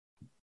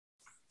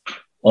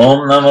Om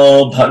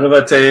Namo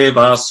Bhagavate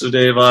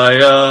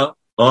Vasudevaya.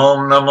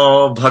 Om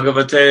Namo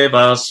Bhagavate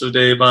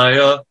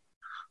Vasudevaya.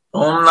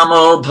 Om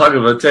Namo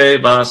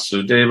Bhagavate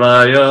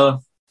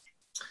Vasudevaya.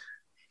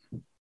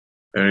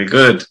 Very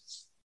good.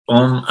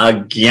 Om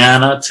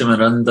Agyana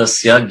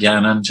Timirandasya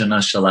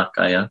Gyananjana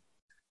Shalakaya.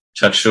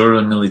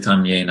 Chakshura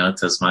Militam Yena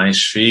Tasmai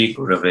Shri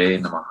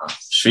Gurave Namaha.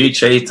 Shri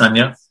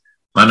Chaitanya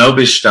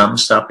Manobishtam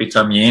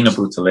Stapitam Yena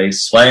Bhutale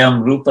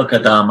Swayam Rupa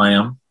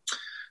Kadamayam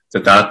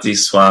Tadati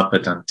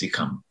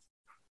Swapadantikam.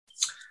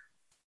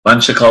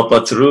 Vanchakalpa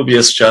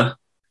Tarubhyascha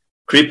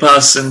Kripa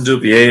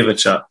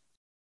Sindhubhyevacha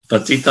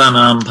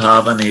Patitanam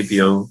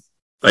Bhavanebhyo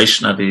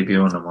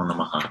Vaishnavebhyo Namo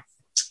Namaha.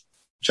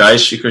 Jai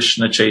Shri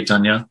Krishna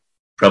Chaitanya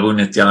Prabhu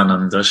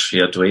Nityananda Shri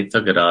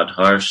Advaita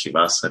Gadadhar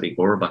Shivasari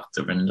Gaur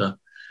Bhaktivinoda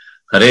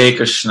Hare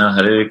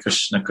Krishna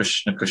Krishna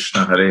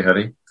Krishna Hare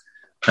Hare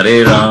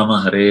Hare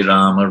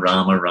Rama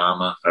Rama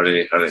Rama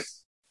Hare Hare.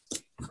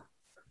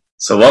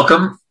 So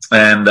welcome,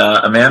 and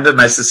Amanda,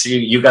 nice to see you.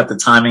 You got the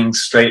timing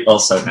straight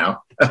also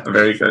now.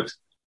 Very good.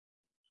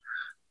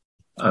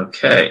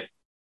 Okay.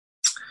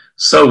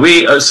 So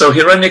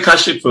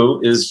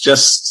Hiranyakashipu is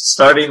just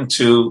starting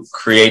to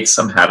create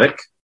some havoc.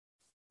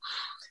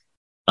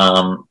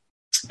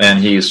 And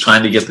he's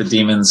trying to get the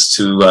demons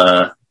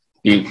to,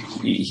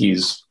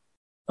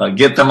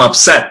 get them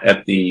upset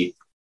at the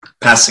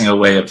passing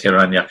away of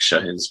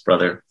Hiranyaksha, his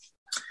brother.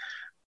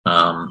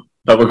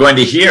 But we're going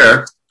to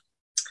hear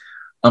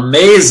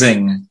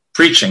amazing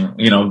preaching,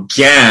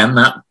 Gyan,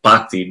 not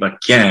bhakti, but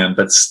Gyan,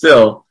 but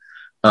still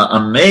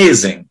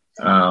amazing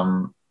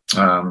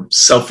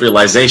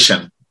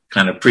self-realization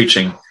kind of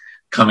preaching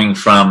coming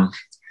from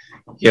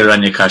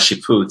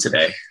Hiranyakashipu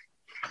today.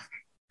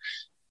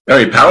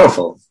 Very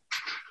powerful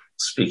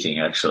speaking,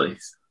 actually.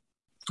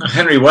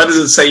 Henry, why does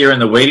it say you're in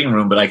the waiting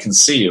room, but I can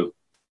see you?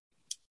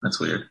 That's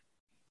weird.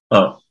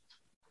 Oh,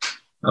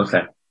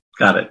 okay.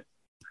 Got it.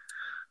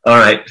 All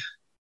right.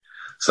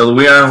 So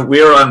we are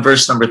on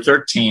verse number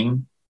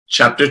 13,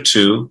 chapter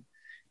 2,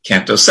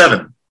 canto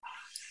 7.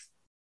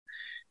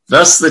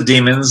 Thus the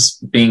demons,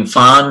 being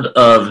fond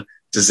of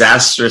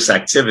disastrous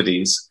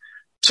activities,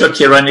 took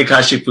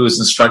Hiranyakashipu's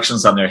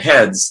instructions on their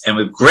heads and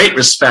with great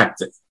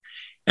respect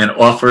and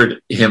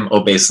offered him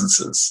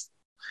obeisances.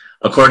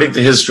 According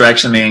to his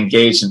direction, they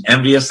engaged in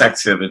envious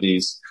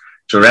activities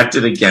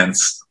directed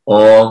against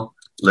all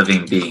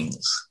living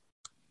beings.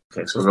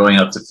 Okay, so we're going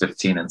up to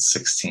 15 and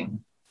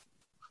 16.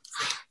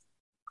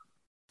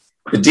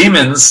 The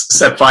demons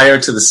set fire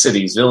to the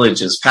cities,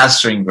 villages,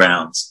 pasturing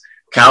grounds,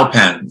 cow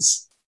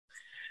pens,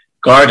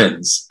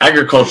 gardens,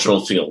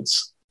 agricultural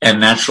fields, and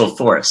natural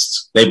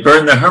forests. They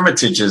burned the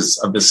hermitages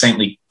of the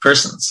saintly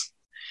persons,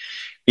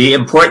 the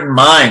important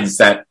mines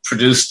that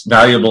produced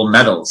valuable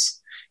metals,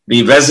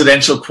 the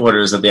residential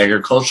quarters of the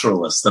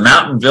agriculturalists, the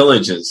mountain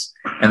villages,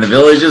 and the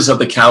villages of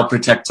the cow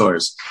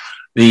protectors,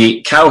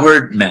 the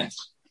cowherd men.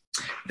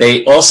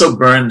 They also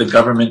burned the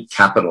government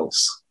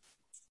capitals.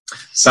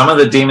 Some of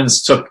the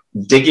demons took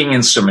digging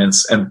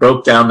instruments and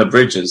broke down the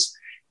bridges,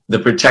 the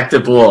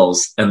protective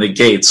walls, and the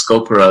gates,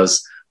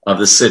 gopuras, of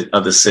the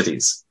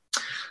cities.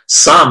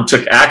 Some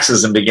took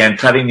axes and began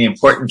cutting the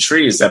important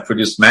trees that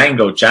produced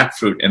mango,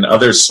 jackfruit, and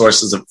other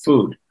sources of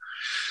food.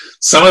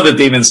 Some of the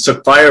demons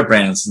took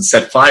firebrands and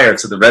set fire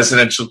to the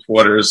residential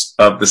quarters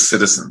of the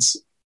citizens.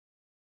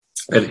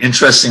 And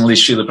interestingly,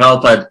 Srila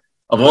Prabhupada,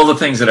 of all the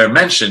things that are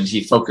mentioned,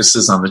 he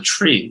focuses on the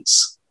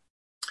trees.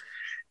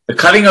 The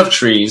cutting of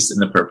trees in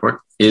the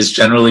purport is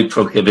generally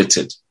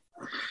prohibited.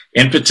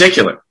 In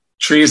particular,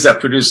 trees that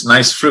produce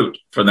nice fruit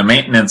for the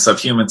maintenance of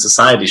human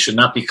society should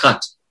not be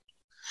cut.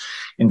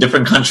 In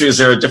different countries,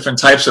 there are different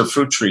types of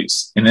fruit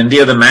trees. In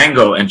India, the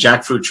mango and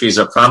jackfruit trees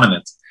are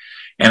prominent.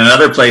 And in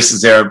other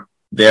places, there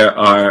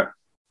are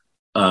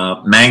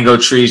mango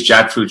trees,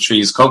 jackfruit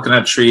trees,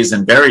 coconut trees,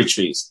 and berry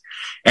trees.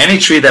 Any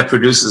tree that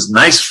produces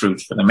nice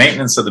fruit for the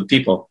maintenance of the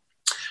people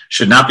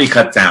should not be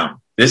cut down.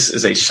 This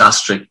is a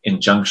shastric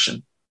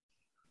injunction.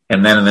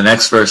 And then in the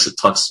next verse, it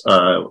talks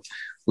a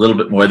little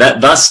bit more.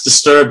 That thus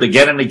disturbed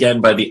again and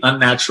again by the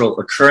unnatural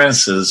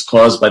occurrences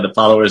caused by the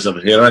followers of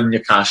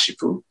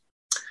Hiranyakashipu,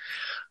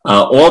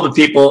 all the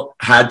people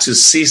had to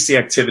cease the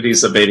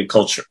activities of Vedic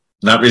culture,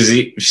 not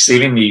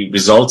receiving the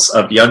results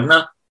of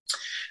yajna.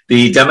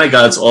 The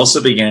demigods also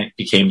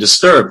became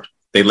disturbed.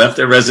 They left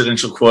their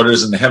residential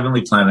quarters in the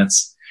heavenly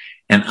planets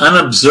and,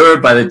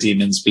 unobserved by the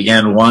demons,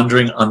 began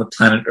wandering on the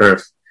planet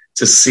Earth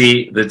to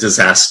see the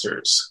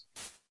disasters.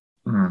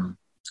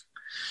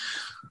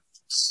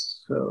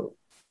 So,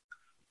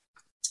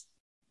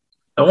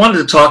 I wanted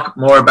to talk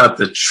more about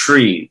the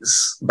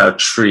trees,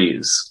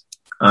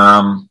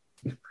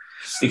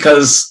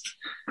 because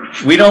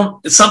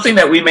it's something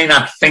that we may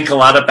not think a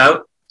lot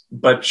about,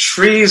 but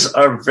trees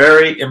are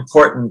very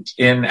important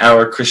in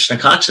our Krishna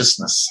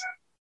consciousness.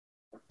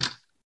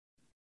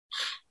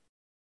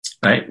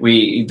 Right?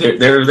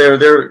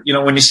 They're,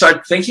 when you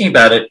start thinking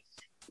about it,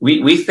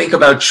 we think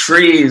about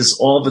trees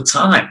all the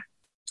time.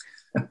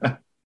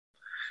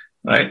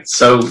 Right?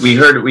 So we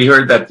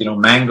heard that,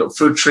 mango,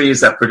 fruit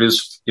trees that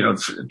produce,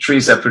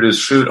 trees that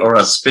produce fruit are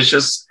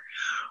auspicious.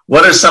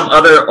 What are some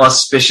other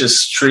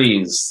auspicious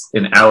trees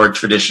in our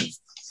tradition?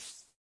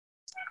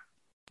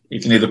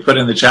 You can either put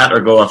in the chat or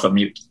go off of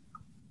mute.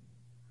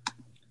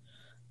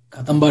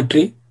 Kadamba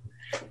tree.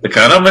 The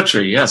Kadamba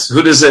tree, yes.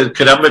 Who does the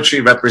Kadamba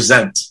tree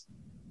represent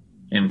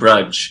in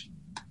Braj?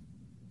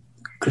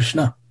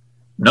 Krishna.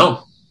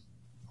 No.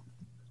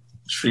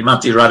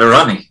 Srimati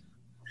Radharani.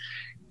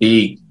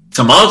 The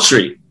Tamal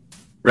tree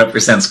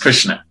represents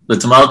Krishna. The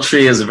Tamal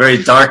tree is a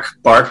very dark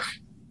bark,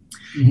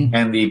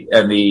 and the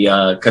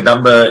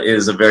Kadamba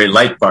is a very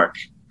light bark.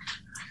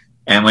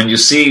 And when you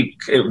see,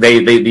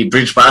 the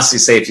Brij Basi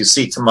say, if you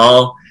see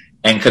Tamal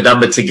and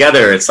Kadamba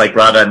together, it's like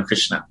Radha and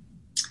Krishna.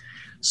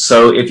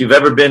 So if you've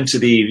ever been to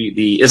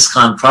the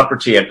ISKCON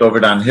property at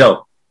Govardhan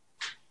Hill,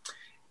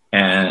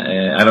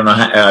 and I don't know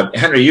how,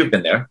 Henry, you've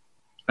been there,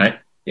 right?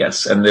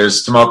 Yes. And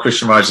there's Tamal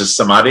Krishna Maharaj's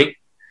Samadhi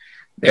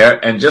there.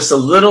 And just a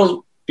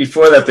little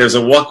before that, there's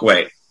a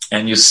walkway,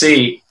 and you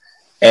see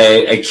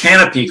a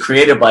canopy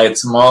created by a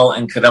Tamal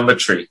and Kadamba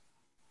tree.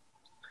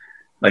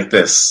 Like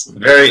this.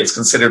 It's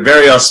considered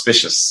very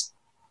auspicious.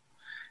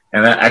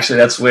 And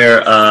that's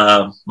where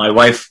my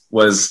wife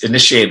was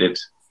initiated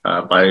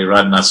by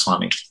Radhanath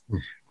Swami,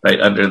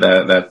 right under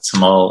that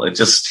Tamal.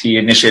 He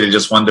initiated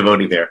just one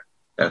devotee there,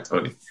 that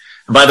devotee.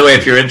 And by the way,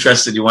 if you're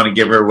interested, you want to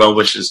give her well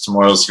wishes,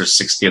 tomorrow's her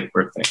 60th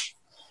birthday.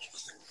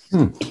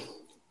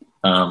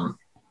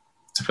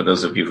 For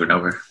those of you who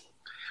know her.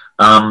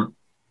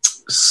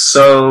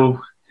 So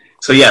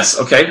yes,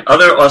 okay.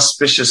 Other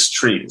auspicious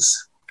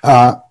trees.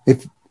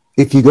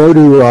 If you go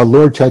to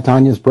Lord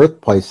Chaitanya's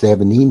birthplace, they have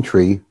a neem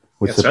tree,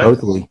 which That's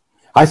supposedly, right.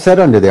 I sat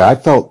under there. I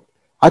felt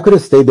I could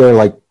have stayed there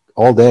like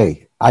all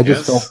day. I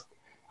just felt,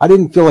 I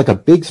didn't feel like a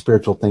big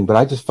spiritual thing, but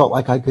I just felt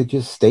like I could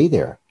just stay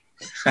there.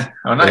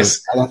 Oh,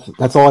 nice. So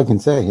that's all I can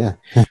say. Yeah.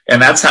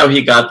 And that's how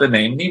he got the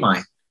name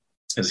Nimai,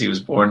 because he was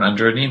born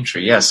under a neem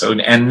tree. Yeah. So,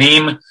 and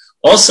neem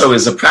also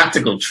is a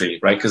practical tree,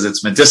 right? Because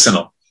it's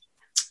medicinal.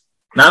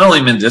 Not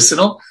only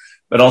medicinal,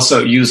 but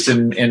also used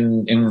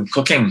in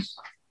cooking,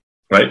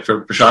 right?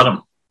 For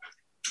prasadam,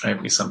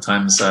 right? We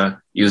sometimes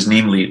use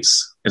neem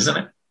leaves, isn't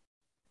it?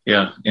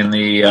 Yeah.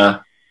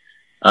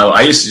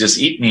 I used to just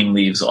eat neem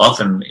leaves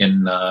often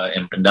in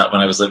Vrindavan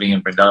when I was living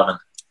in Vrindavan.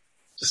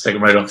 Just take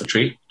them right off the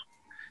tree.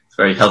 It's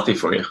very healthy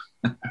for you.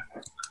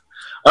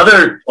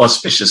 Other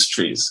auspicious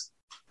trees.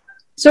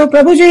 So,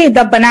 Prabhuji,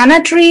 the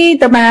banana tree,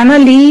 the banana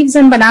leaves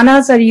and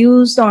bananas are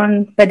used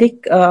on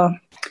Vedic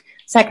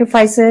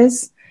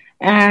sacrifices,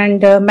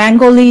 and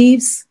mango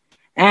leaves,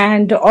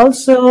 and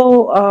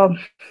also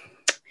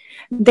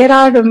there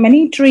are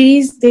many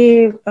trees.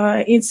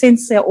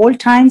 Since old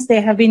times,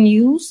 they have been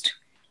used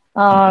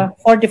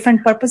for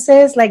different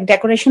purposes, like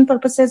decoration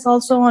purposes,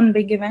 also on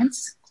big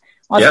events.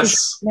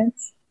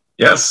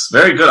 Yes,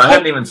 very good. I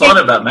hadn't even thought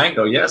about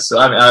mango. Yes,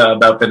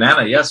 about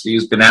banana. Yes, we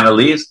use banana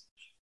leaves.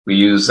 We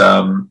use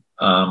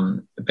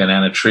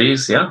banana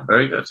trees. Yeah,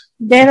 very good.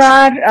 There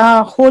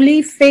are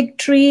holy fig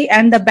tree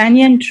and the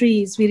banyan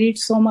trees. We read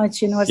so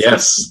much in our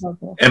Yes,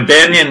 and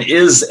banyan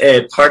is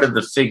a part of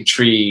the fig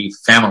tree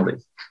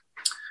family.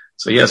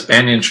 So yes,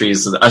 banyan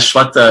trees. The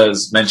Ashwata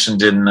is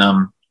mentioned in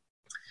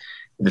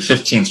the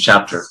 15th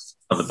chapter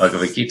of the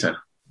Bhagavad Gita.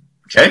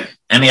 Okay,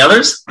 any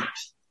others?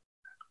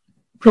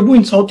 Prabhu,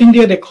 in South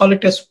India, they call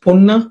it as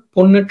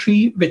Ponna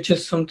tree, which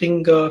is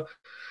something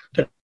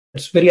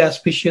that's very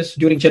auspicious.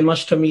 During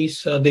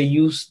Janmashtamis, they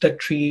use that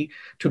tree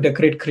to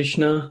decorate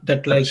Krishna,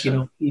 that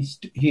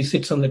he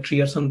sits on the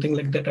tree or something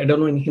like that. I don't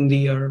know in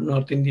Hindi or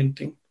North Indian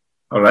thing.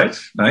 All right,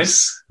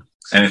 nice.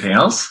 Anything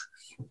else?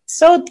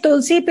 So,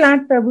 Tulsi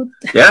plant, Prabhu.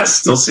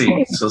 Yes,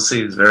 Tulsi.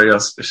 Tulsi is very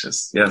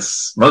auspicious.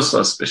 Yes, most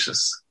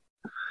auspicious.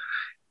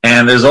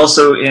 And there's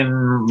also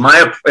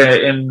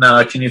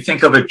can you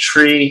think of a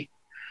tree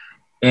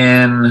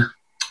in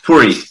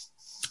Puri?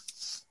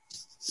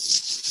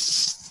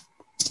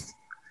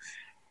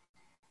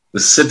 The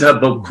Siddha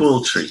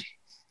Bokul tree,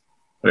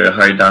 where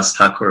Haridas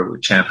Thakur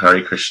would chant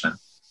Hare Krishna.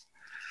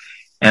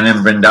 And in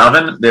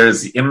Vrindavan,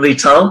 there's the Imli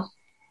Tal,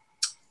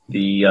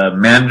 the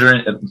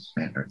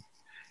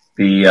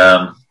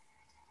the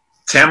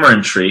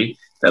tamarind tree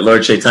that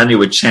Lord Chaitanya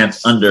would chant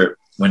under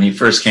when he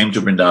first came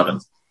to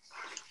Vrindavan.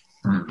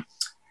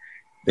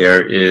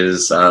 There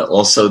is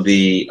also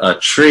the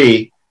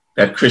tree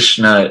that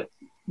Krishna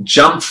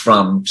jumped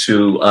from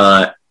to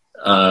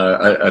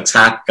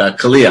attack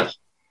Kaliya.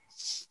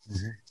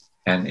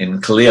 And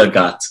in Kaliya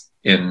Ghat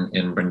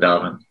in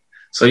Vrindavan.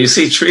 So you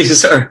see,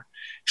 trees are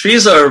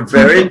a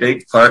very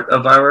big part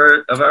of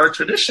our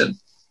tradition,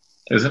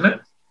 isn't it?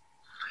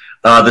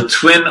 The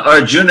twin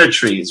Arjuna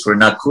trees were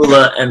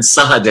Nakula and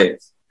Sahadev.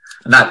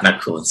 Not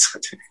Nakula and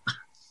Sahadev.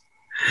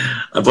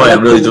 Boy,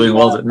 I'm really doing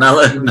well.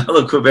 Nala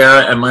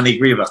Kubera and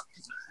Manigriva.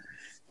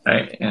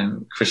 Right?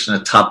 And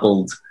Krishna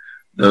toppled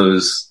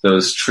those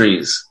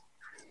trees.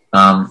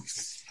 And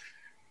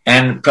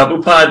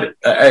Prabhupada,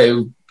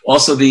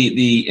 also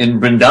in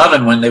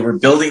Vrindavan, when they were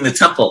building the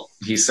temple,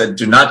 he said,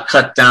 do not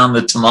cut down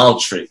the Tamal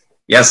tree.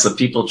 Yes, the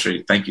peepal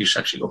tree. Thank you,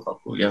 Shakshi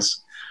Gopalpur. Yes.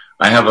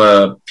 I have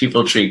a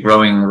peepal tree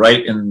growing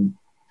right in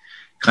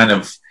kind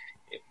of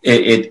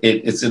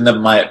It's in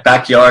my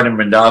backyard in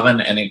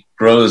Vrindavan, and it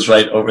grows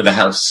right over the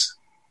house,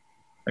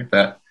 like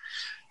that.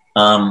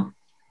 So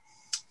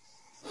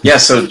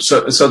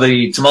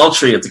the Tamal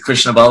tree at the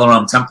Krishna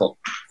Balaram temple,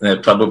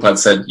 Prabhupada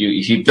said,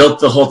 he built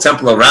the whole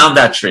temple around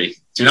that tree.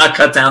 Do not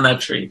cut down that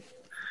tree.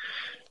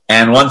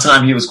 And one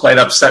time he was quite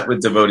upset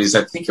with devotees.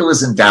 I think it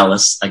was in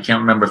Dallas. I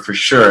can't remember for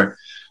sure,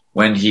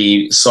 when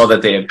he saw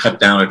that they had cut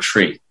down a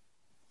tree.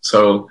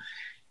 So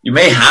you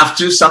may have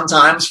to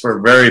sometimes for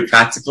very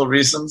practical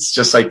reasons,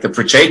 just like the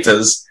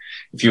Prachetas.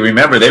 If you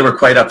remember, they were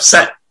quite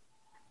upset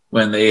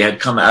when they had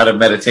come out of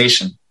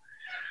meditation.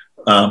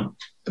 But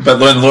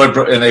when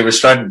and they were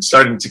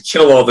starting to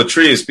kill all the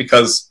trees,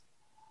 because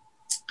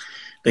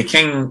the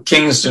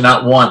kings do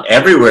not want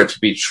everywhere to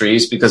be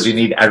trees, because you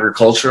need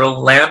agricultural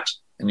land,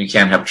 and you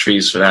can't have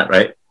trees for that,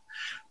 right?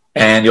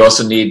 And you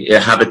also need a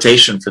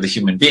habitation for the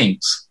human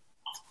beings.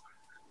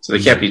 So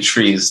there can't be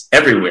trees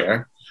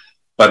everywhere.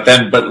 But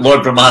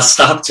Lord Brahma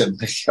stopped him.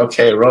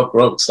 Okay,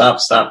 Roke, stop.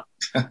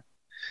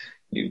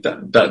 He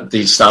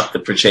stopped the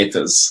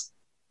Prachetas.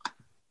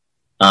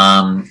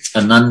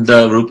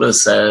 Ananda Rupa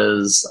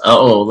says,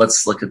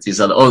 let's look at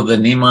these other, the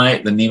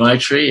Nimai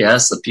tree,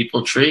 yes, the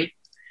people tree.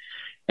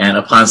 And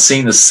upon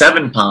seeing the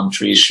 7 palm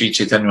trees, Sri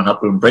Chaitanya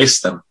Mahaprabhu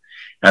embraced them.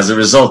 As a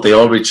result, they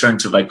all returned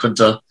to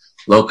Vaikuntha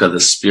Loka, the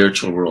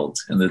spiritual world,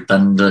 in the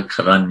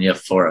Dandakaranya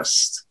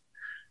forest.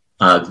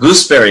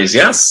 Gooseberries,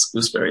 yes,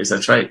 gooseberries,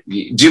 that's right.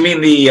 Do you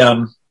mean the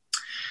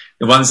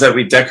ones that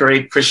we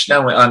decorate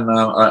Krishna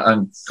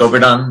on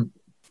Govardhan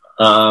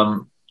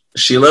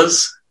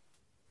Shilas?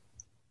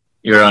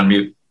 You're on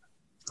mute.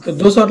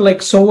 Those are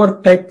like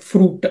sour type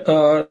fruit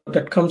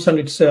that comes, and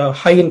it's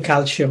high in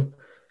calcium.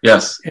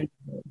 Yes. And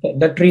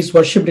that tree is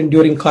worshipped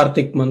during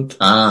Kartik month.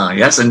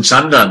 Yes, and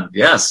Chandan.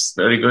 Yes,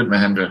 very good,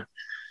 Mahendra.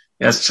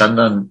 Yes,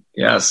 Chandan.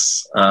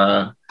 Yes,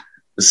 the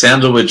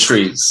sandalwood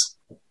trees.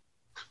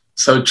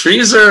 So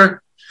trees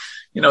are,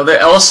 they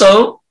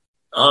also,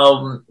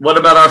 what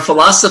about our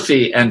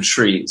philosophy and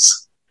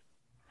trees?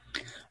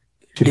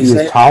 Trees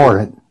are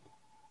tolerant.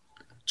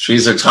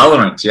 Trees are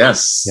tolerant,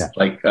 yes. Yeah.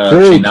 Like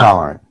very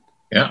tolerant.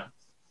 Yeah,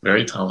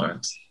 very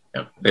tolerant.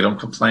 Yep. They don't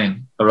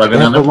complain. Go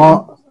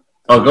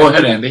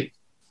ahead, Andy.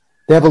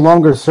 They have a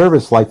longer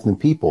service life than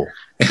people.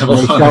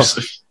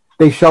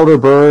 They shelter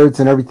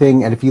birds and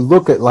everything. And if you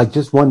look at like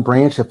just one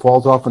branch that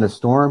falls off in a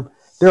storm,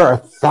 there are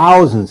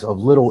thousands of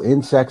little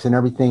insects and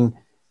everything,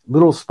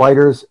 little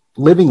spiders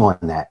living on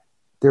that.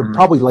 There are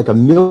probably like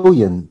 1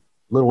 million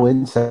little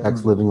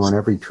insects living on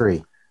every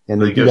tree. And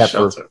they do that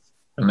shelter.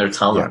 And they're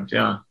tolerant,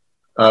 yeah.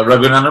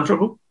 Raghunandan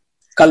Prabhu?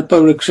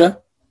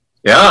 Kalpavriksha.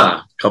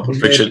 Yeah,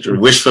 Kalpavriksha,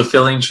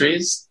 wish-fulfilling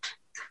trees.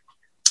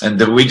 And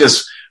we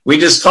just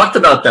talked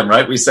about them,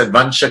 right? We said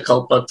Vancha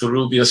Kalpa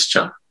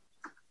Turubhyascha,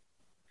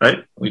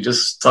 right? We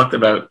just talked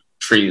about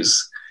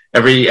trees.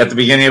 At the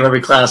beginning of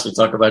every class, we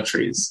talk about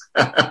trees.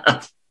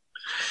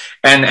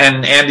 And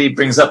Andy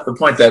brings up the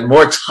point that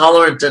more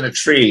tolerant than a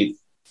tree,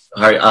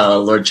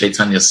 Lord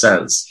Chaitanya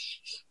says.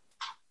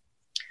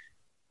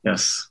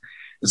 Yes.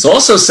 It's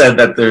also said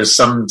that there's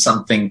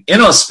something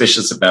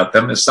inauspicious about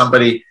them. If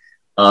somebody,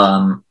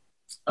 let's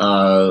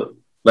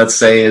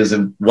say, is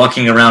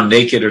walking around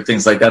naked or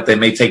things like that, they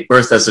may take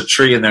birth as a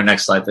tree in their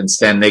next life and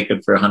stand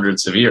naked for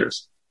hundreds of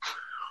years.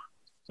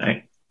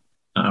 Right?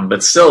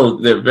 But still,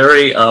 they're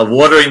very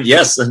watering.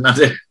 Yes,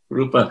 another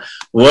Rupa,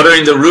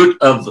 watering the root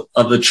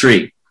of the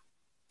tree.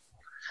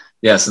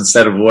 Yes,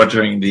 instead of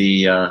watering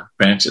the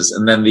branches,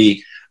 and then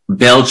the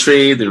bell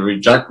tree, the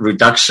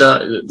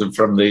rudaksha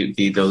from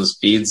those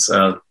beads.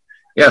 So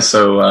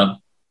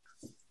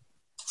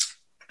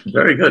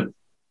very good.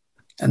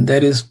 And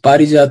there is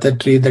Parijata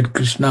tree that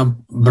Krishna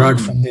brought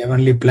from the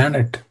heavenly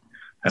planet.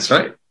 That's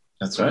right.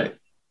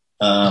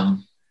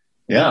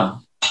 Yeah.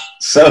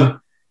 So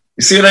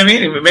you see what I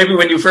mean? Maybe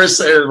when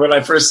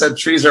I first said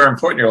trees are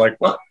important, you're like,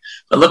 what?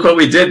 But look what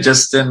we did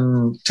just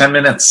in 10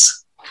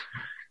 minutes.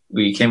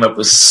 We came up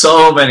with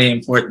so many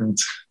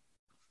important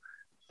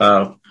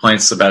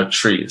points about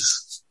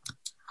trees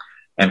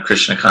and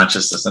Krishna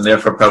consciousness. And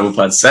therefore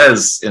Prabhupada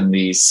says in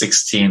the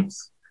 16th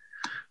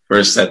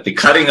verse that the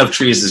cutting of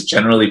trees is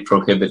generally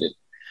prohibited.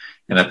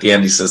 And at the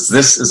end he says,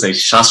 this is a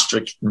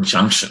shastric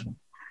injunction.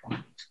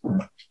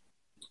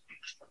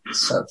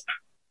 So,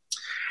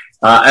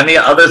 any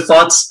other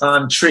thoughts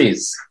on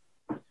trees?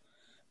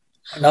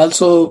 And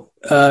also,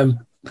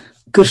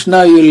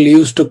 Krishna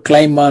used to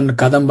climb on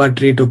Kadamba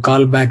tree to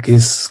call back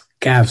his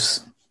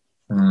calves.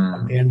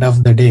 At the end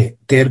of the day,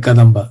 Ter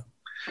Kadamba.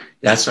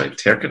 That's right,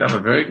 Ter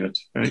Kadamba. Very good,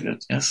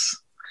 yes.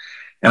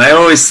 And I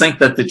always think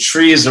that the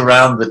trees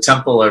around the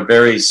temple are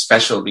very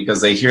special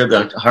because they hear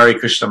the Hare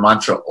Krishna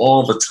mantra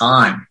all the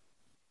time.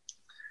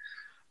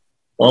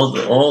 All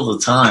the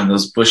time,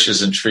 those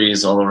bushes and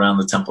trees all around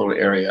the temple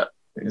area.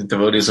 The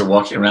devotees are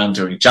walking around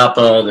doing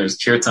japa, there's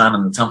kirtan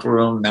in the temple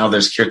room, now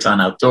there's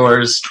kirtan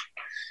outdoors.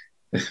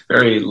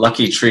 Very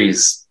lucky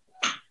trees,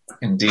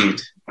 indeed.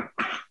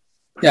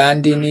 Yeah,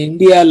 and in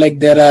India,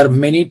 there are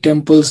many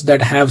temples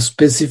that have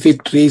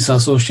specific trees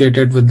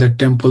associated with the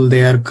temple.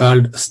 They are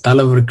called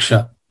Sthala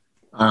Vriksha.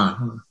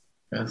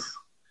 Yes.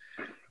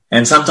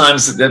 And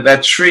sometimes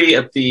that tree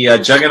at the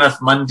Jagannath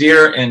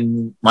Mandir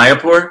in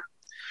Mayapur,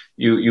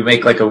 you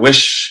make like a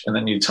wish and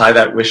then you tie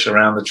that wish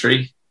around the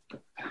tree.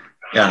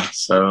 Yeah.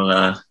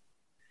 So,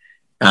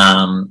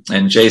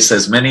 and Jay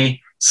says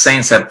many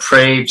saints have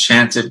prayed,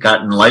 chanted,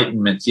 got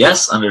enlightenment.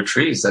 Yes, under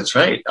trees. That's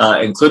right.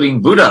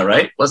 Including Buddha,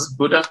 right? Wasn't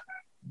Buddha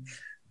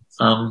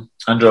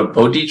under a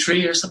Bodhi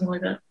tree or something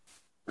like that?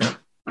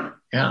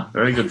 Yeah.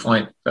 Very good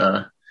point.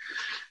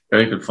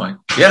 Very good point.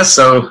 Yeah.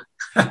 So,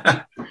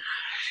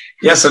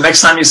 yeah. So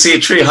next time you see a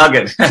tree, hug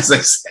it, as they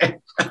say.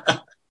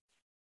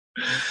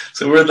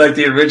 So we're like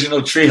the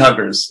original tree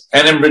huggers.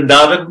 And in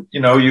Vrindavan,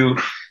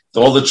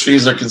 all the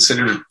trees are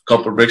considered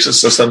kalpavrikshas.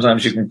 So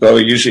sometimes you can go,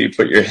 usually you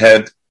put your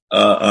head,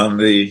 on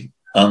the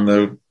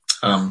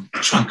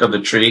trunk of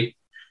the tree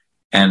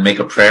and make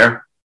a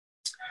prayer.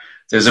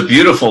 There's a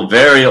beautiful,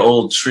 very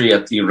old tree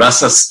at the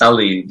Rasa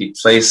Stali, the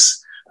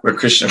place where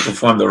Krishna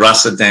performed the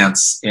Rasa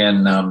dance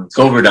in,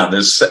 Govardhan.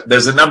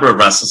 There's a number of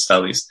Rasa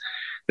Stalis.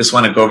 This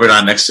one at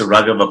Govardhan next to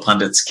Raghava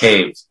Pandit's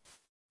cave.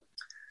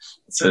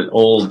 It's an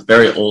old,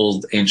 very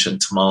old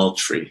ancient Tamal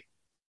tree.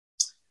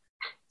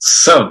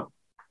 So,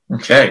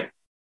 okay.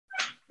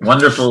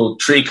 Wonderful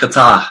tree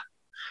katha.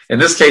 In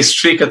this case,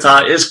 tree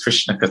katha is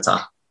Krishna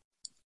katha.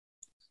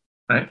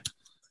 Right?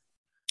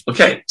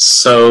 Okay,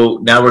 so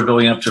now we're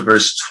going up to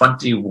verse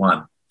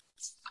 21.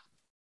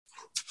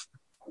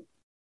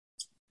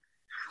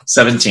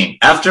 17.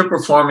 After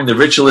performing the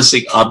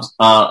ritualistic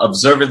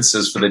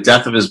observances for the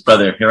death of his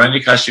brother,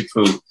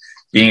 Hiranyakashipu,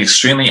 being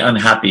extremely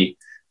unhappy,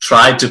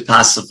 tried to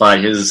pacify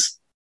his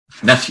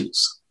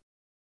nephews.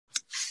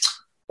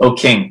 O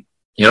king,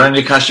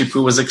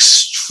 Hiranyakashipu was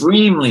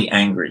extremely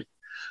angry,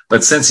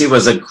 but since he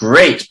was a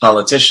great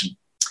politician,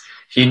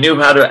 he knew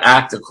how to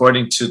act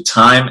according to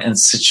time and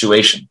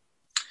situation.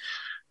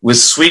 With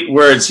sweet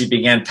words, he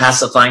began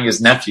pacifying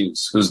his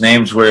nephews, whose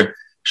names were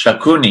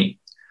Shakuni,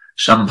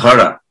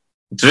 Shambhara,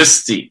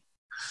 Dristi,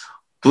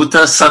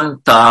 Bhuta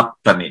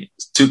Santapana,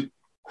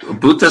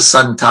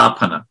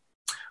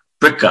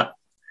 Brika,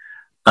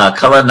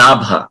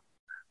 Kalanabha,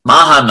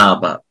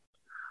 Mahanabha,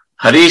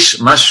 Harish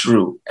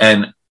Mashru,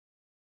 and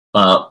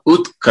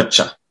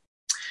Utkacha.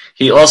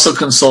 He also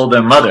consoled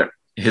their mother,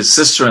 his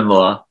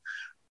sister-in-law,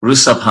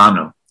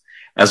 Rusabhanu,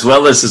 as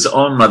well as his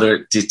own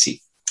mother,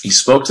 Diti. He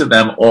spoke to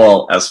them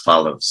all as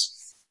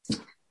follows.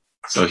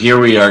 So here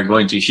we are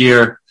going to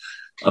hear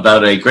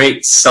about a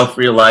great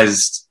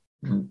self-realized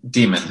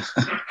demon.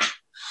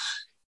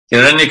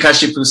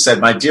 Hiranyakashipu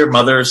said, "My dear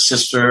mother,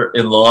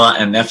 sister-in-law,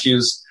 and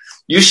nephews,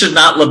 you should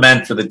not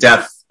lament for the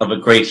death of a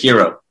great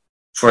hero,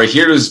 for a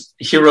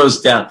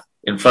hero's death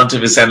in front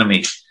of his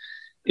enemy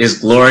is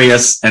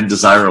glorious and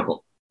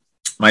desirable.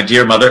 My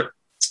dear mother,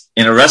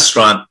 in a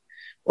restaurant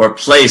or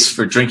place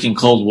for drinking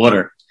cold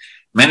water,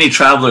 many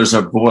travelers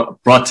are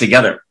brought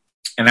together,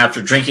 and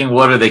after drinking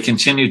water, they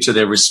continue to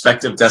their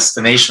respective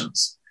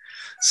destinations.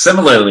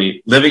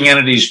 Similarly, living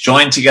entities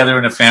join together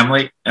in a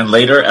family, and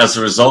later, as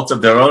a result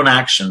of their own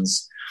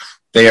actions,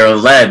 they are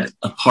led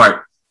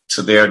apart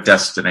to their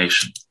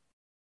destination."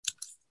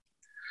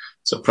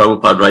 So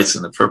Prabhupada writes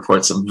in the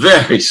purport some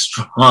very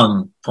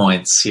strong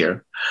points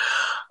here.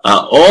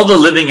 All the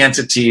living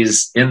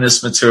entities in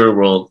this material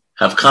world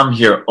have come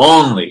here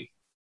only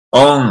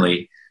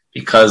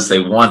because they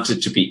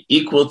wanted to be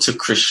equal to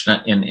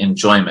Krishna in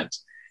enjoyment,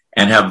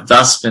 and have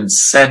thus been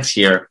sent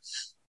here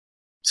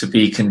to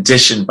be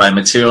conditioned by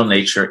material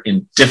nature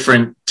in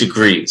different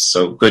degrees.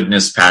 So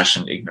goodness,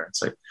 passion,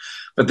 ignorance.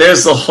 But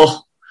there's the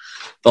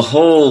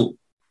whole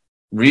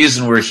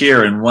reason we're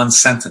here in one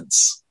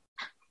sentence.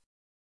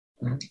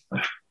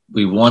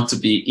 We want to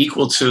be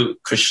equal to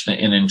Krishna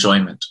in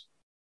enjoyment.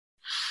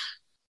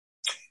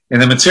 In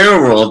the material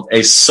world,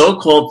 a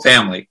so-called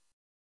family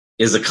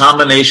is a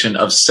combination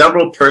of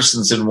several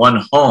persons in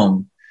one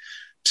home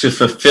to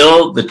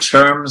fulfill the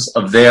terms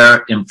of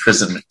their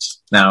imprisonment.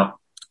 Now,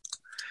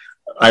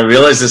 I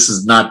realize this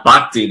is not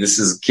bhakti, this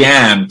is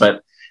Gyan,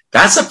 but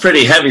that's a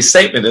pretty heavy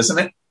statement, isn't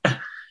it?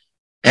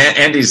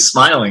 Andy's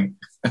smiling.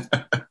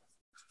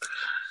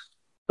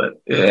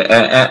 But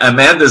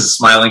Amanda's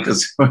smiling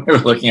because we were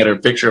looking at her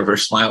picture of her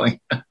smiling.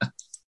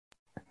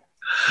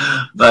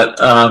 But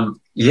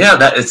yeah,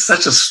 it's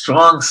such a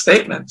strong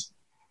statement.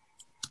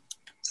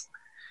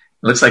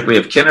 It looks like we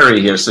have Kinnari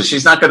here, so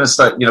she's not going to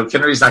start,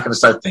 Kinnari's not going to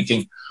start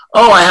thinking,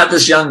 oh, I have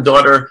this young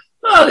daughter.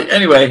 Oh,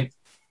 anyway,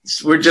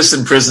 we're just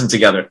in prison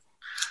together.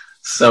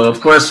 So,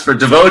 of course, for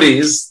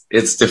devotees,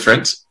 it's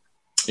different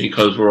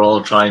because we're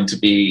all trying to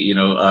be,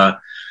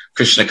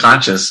 Krishna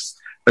conscious.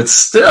 But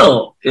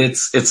still,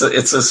 it's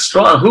a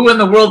strong. Who in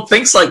the world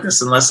thinks like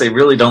this unless they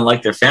really don't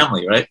like their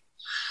family, right?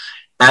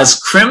 As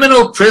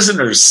criminal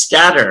prisoners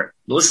scatter,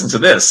 listen to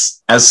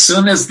this, as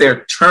soon as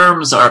their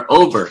terms are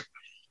over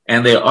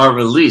and they are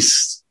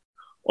released,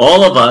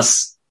 all of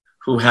us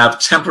who have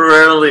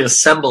temporarily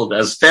assembled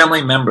as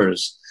family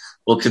members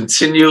will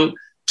continue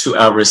to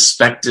our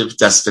respective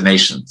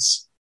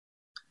destinations.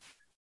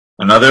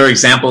 Another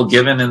example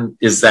given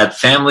is that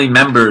family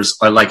members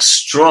are like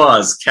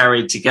straws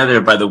carried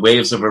together by the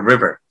waves of a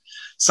river.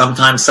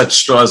 Sometimes such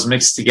straws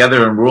mixed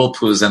together in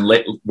whirlpools and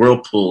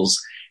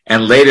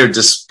later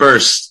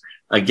dispersed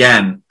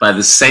again by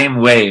the same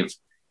wave.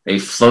 They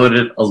float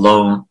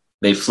alone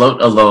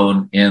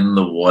in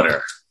the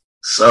water.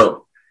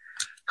 So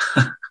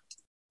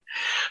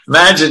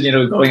imagine,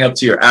 going up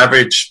to your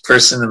average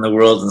person in the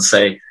world and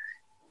say,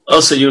 oh,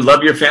 so you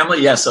love your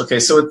family? Yes. Okay.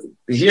 So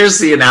here's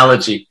the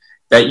analogy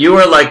that you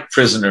are like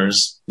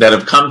prisoners that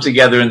have come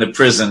together in the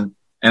prison,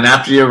 and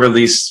after you're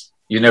released,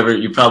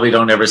 you probably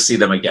don't ever see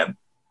them again.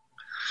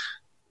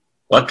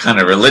 What kind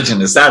of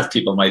religion is that?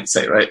 People might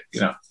say, right?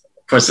 Of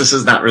course, this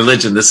is not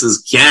religion. This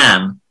is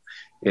gyan.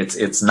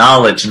 It's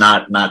knowledge,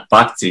 not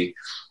bhakti.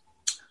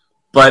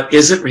 But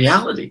is it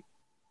reality?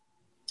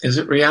 Is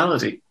it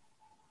reality?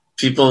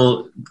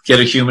 People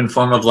get a human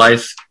form of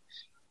life.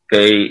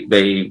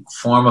 They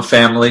form a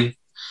family.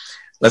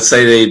 Let's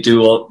say they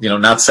do,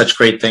 not such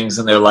great things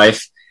in their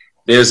life.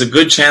 There's a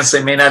good chance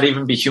they may not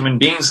even be human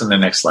beings in their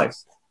next life.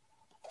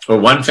 Or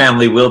one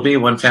family will be,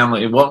 one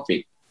family won't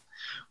be.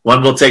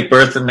 One will take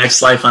birth in the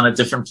next life on a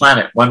different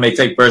planet. One may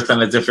take birth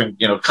on a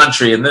different,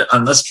 country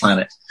on this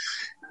planet.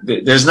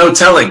 There's no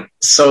telling.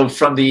 So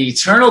from the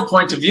eternal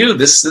point of view,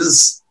 this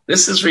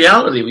is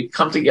reality. We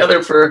come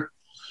together for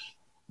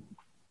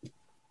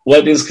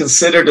what is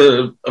considered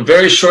a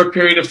very short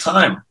period of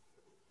time,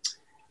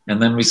 and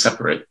then we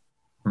separate.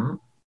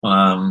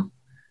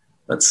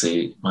 Let's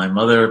see. My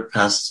mother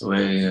passed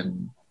away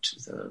in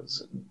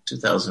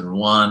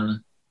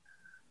 2001.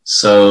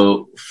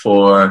 So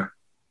for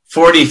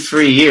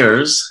 43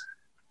 years,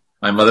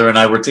 my mother and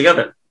I were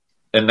together.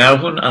 And now,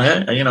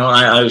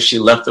 she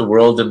left the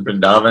world in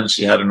Vrindavan.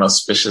 She had an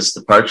auspicious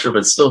departure,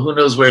 but still, who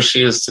knows where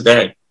she is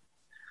today?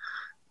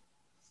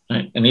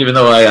 Right? And even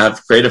though I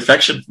have great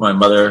affection for my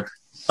mother,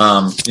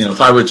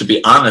 if I were to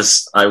be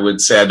honest, I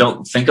would say I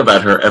don't think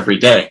about her every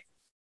day.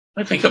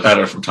 I think about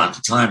her from time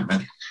to time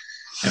and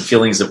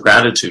feelings of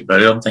gratitude,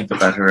 but I don't think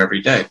about her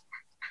every day.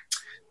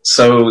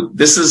 So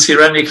this is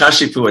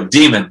Hiranyakashipu, a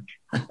demon,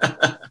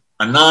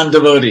 a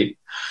non-devotee,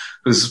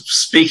 who's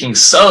speaking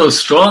so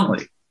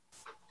strongly.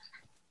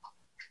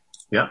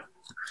 Yeah.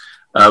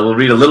 We'll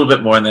read a little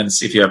bit more and then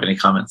see if you have any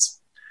comments.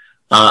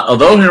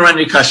 Although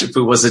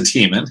Hiranyakashipu was a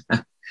demon,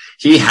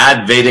 he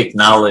had Vedic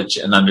knowledge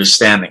and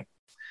understanding.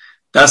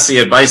 Thus, the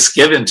advice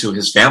given to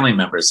his family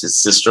members, his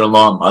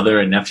sister-in-law, mother,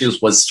 and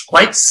nephews was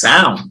quite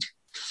sound.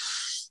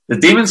 The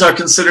demons are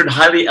considered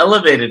highly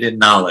elevated in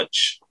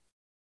knowledge.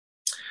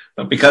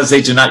 But because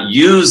they do not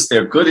use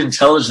their good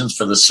intelligence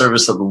for the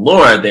service of the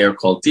Lord, they are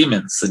called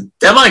demons. The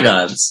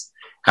demigods,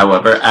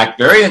 however, act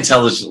very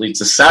intelligently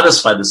to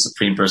satisfy the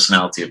Supreme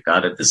Personality of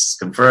God, and this is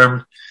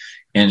confirmed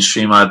in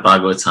Srimad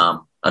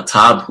Bhagavatam,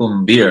 Atab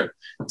Humbir,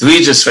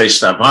 Dvija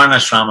Shrestha Varna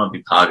Shrama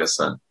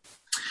Vipagasa,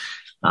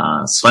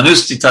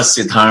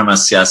 Svanustitasya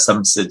Dharmasya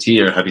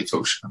Samsiddhir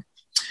Habitosha.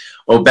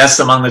 O best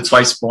among the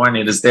twice born,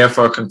 it is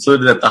therefore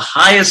concluded that the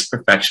highest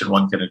perfection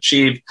one can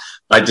achieve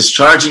by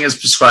discharging his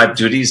prescribed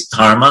duties,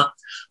 dharma,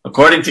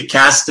 according to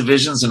caste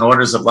divisions and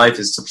orders of life,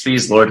 is to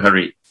please Lord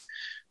Hari.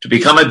 To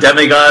become a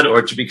demigod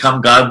or to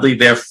become godly,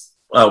 to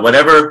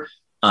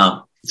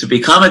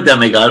become a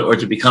demigod or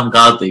to become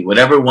godly,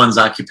 whatever one's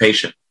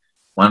occupation,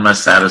 one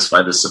must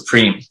satisfy the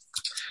Supreme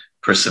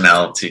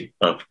Personality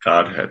of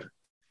Godhead.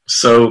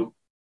 So,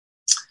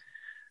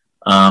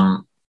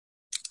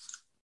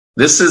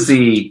 this is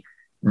the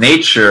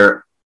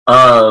nature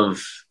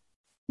of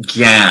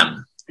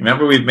Gyan.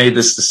 Remember, we've made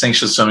this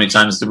distinction so many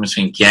times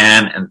between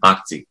Gyan and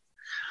Bhakti.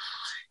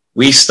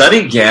 We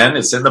study Gyan,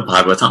 it's in the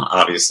Bhagavatam,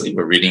 obviously,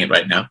 we're reading it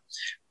right now.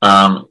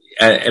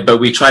 But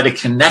we try to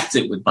connect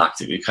it with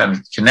Bhakti, we kind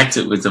of connect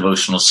it with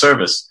devotional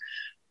service.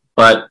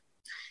 But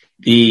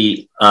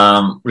the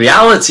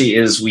reality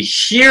is we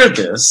hear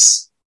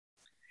this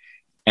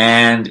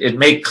and it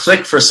may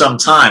click for some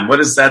time. What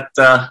is that,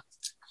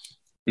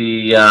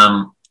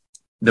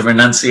 the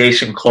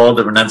renunciation called,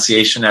 the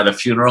renunciation at a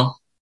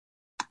funeral?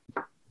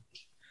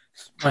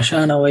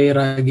 Smashana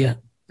Vairagya.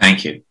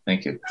 Thank you.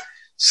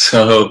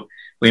 So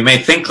we may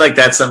think like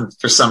that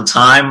for some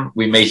time.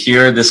 We may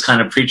hear this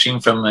kind of preaching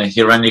from a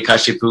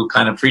Hiranyakashipu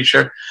kind of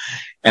preacher,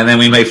 and then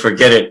we may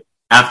forget it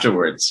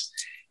afterwards.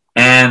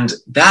 And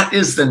that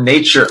is the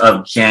nature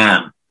of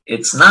Gyan.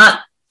 It's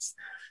not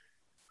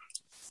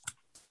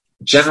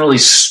generally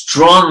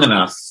strong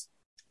enough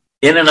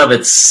in and of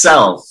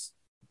itself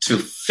to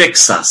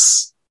fix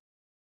us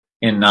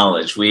in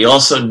knowledge. We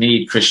also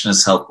need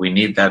Krishna's help. We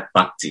need that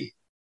bhakti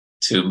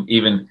to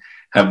even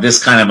have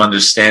this kind of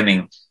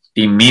understanding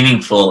be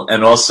meaningful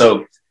and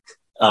also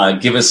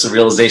give us a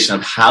realization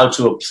of how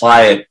to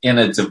apply it in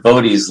a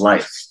devotee's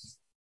life.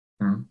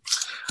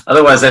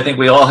 Otherwise, I think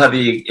we all have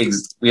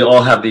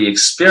the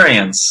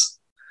experience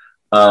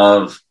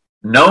of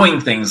knowing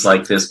things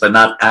like this, but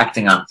not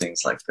acting on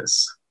things like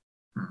this.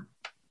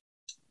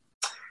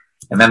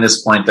 And then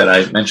this point that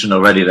I mentioned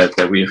already, that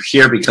we're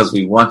here because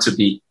we want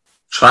to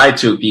try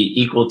to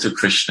be equal to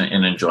Krishna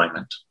in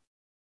enjoyment.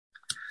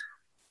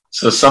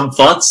 So some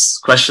thoughts,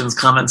 questions,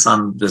 comments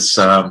on this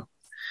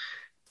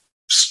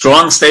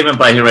strong statement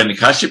by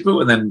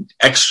Hiranyakashipu and then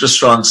extra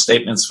strong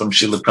statements from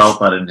Srila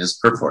Prabhupada in his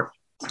purport.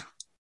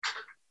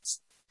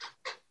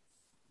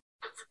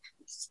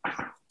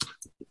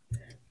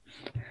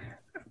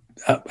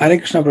 Hare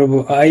Krishna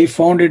Prabhu, I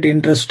found it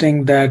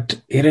interesting that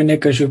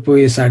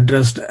Hiranyakashipu is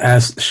addressed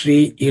as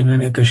Sri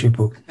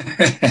Hiranyakashipu.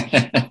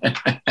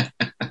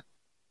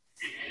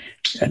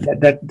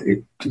 that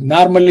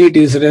normally it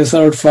is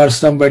reserved for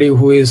somebody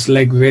who is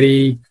like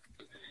very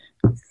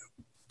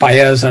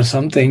pious or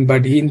something,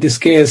 but in this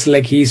case,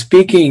 like he's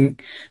speaking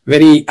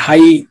very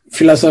high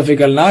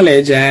philosophical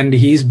knowledge and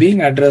he's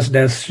being addressed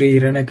as Sri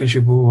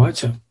Hiranyakashipu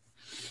Vacha.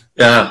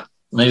 Yeah,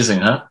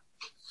 amazing, huh?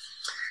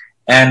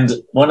 And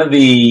one of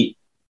the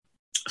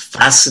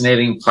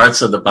fascinating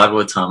parts of the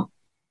Bhagavatam,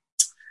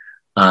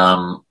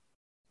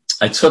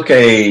 I took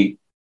a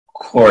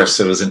course,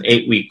 it was an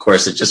 8-week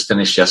course, it just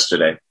finished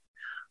yesterday,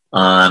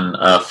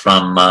 on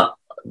from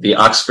the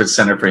Oxford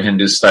Center for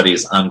Hindu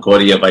Studies on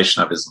Gaudiya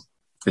Vaishnavism,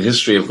 the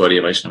history of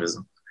Gaudiya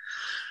Vaishnavism.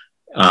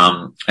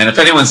 And if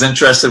anyone's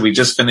interested, we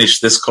just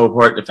finished this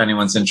cohort. If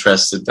anyone's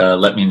interested,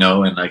 let me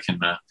know and I can,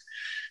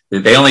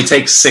 they only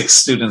take 6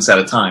 students at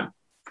a time,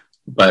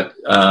 but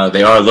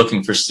they are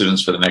looking for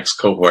students for the next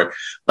cohort.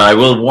 But I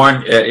will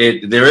warn,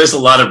 there is a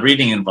lot of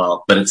reading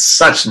involved, but it's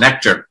such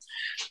nectar.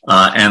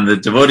 And the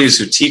devotees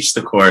who teach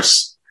the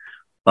course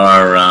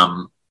are,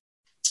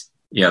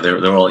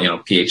 they're all,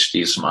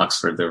 PhDs from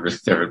Oxford.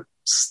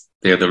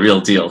 They're the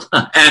real deal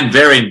and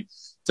very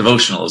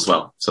devotional as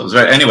well. So it was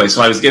anyway,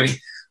 so I was giving,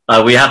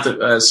 we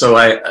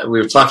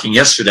were talking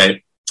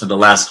yesterday in the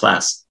last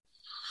class,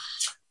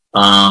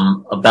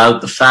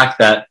 about the fact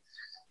that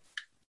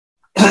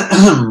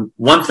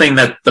one thing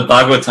that the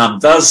Bhagavatam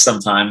does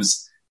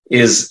sometimes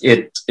is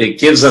it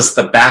gives us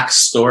the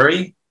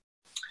backstory.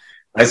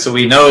 Right, so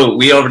we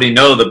already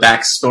know the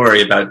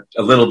backstory about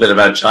a little bit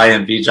about Jai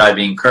and Vijay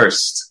being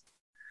cursed,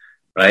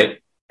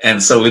 right?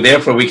 And so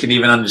therefore we can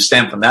even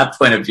understand from that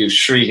point of view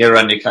Sri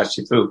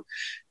Hiranyakashipu,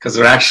 because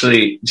they're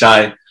actually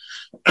Jai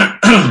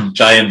and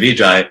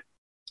Vijay,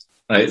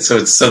 right? So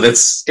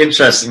that's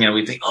interesting.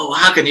 We think, oh,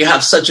 how can you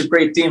have such a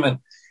great demon?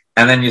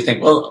 And then you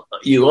think, well,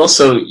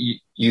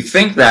 you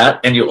think that,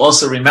 and you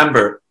also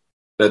remember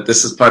that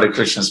this is part of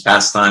Krishna's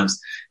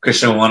pastimes.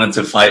 Krishna wanted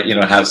to fight,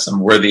 have some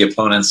worthy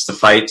opponents to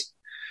fight.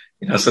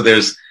 So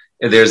there's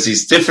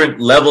these different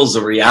levels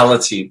of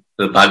reality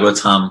the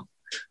Bhagavatam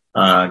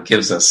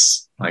gives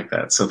us like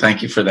that. So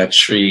thank you for that,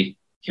 Sri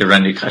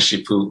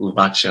Hiranyakashipu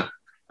Uvacha.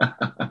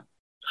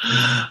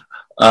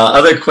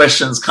 Other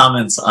questions,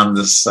 comments on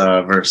this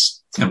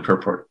verse and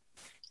purport?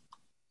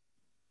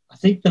 I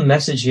think the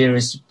message here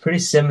is pretty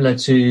similar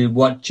to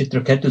what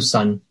Chitraketu's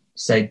son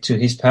said to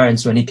his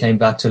parents when he came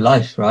back to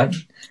life, right?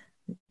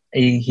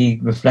 He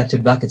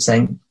reflected back at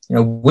saying,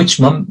 which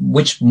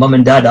mom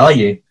and dad are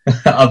you?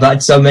 I've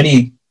had so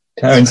many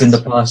parents in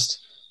the past.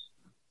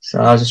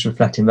 So I was just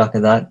reflecting back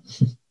at that.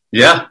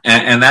 Yeah.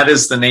 And that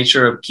is the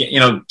nature of,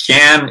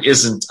 Gyan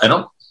isn't,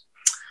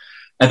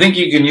 I think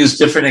you can use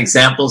different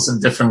examples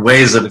and different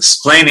ways of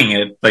explaining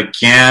it, but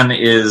Gyan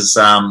is,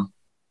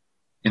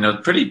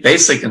 pretty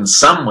basic in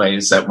some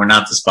ways, that we're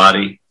not this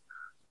body,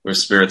 we're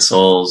spirit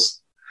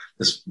souls.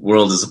 This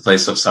world is a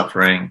place of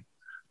suffering.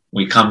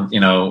 We come,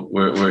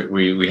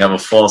 we have a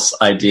false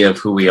idea of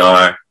who we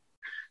are,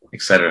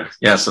 etc.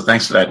 Yeah. So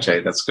thanks for that, Jay.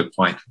 That's a good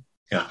point.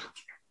 Yeah.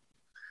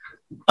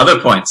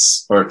 Other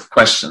points or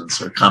questions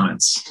or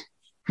comments?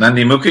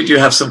 Nandi Mukhi, do you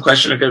have some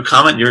question or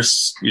comment? You're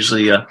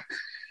usually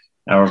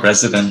our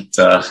resident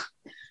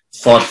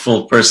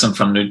thoughtful person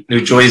from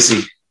New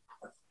Jersey.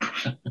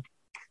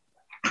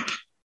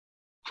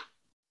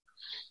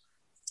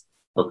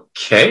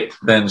 Okay,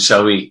 then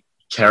shall we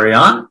carry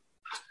on?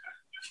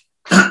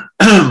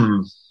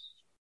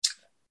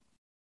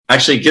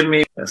 Actually, give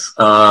me this.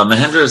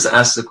 Mahendra has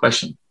asked the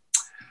question.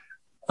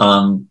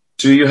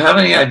 Do you have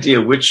any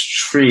idea which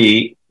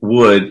tree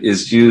wood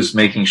is used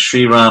making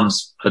Sri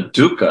Ram's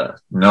paduka?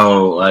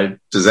 No,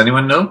 does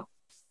anyone know?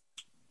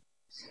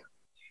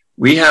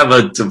 We have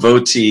a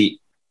devotee,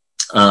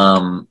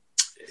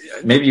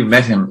 maybe you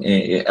met him,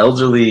 an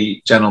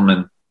elderly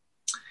gentleman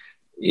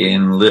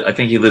I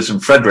think he lives in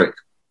Frederick,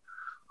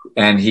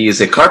 and he is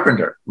a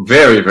carpenter,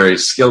 very, very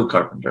skilled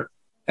carpenter.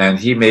 And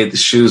he made the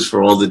shoes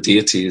for all the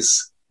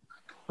deities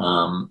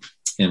in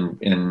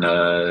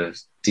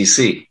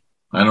DC.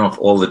 I don't know if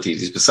all the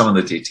deities, but some of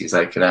the deities.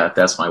 I could have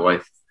to ask my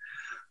wife.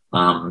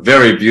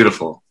 Very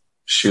beautiful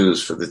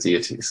shoes for the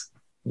deities.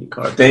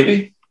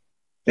 Davy?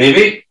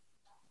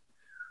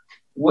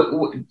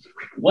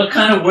 What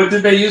kind of wood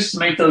did they use to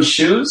make those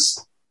shoes?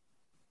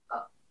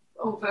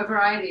 A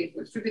variety of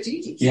wood for the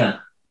deities.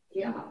 Yeah.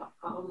 Yeah.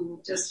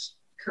 Just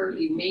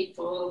curly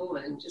maple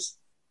and just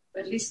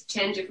at least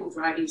 10 different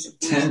varieties of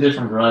wood. 10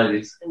 different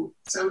varieties. And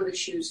some of the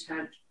shoes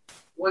had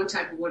one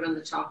type of wood on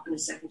the top and a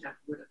second type of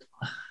wood at the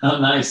bottom. Oh,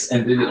 nice.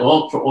 And did it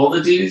for all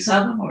the deities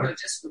have them? Or? No,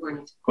 just for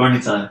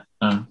Gornitai.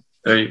 Gornitai.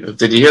 There you go.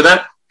 Did you hear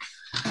that?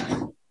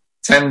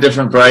 10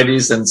 different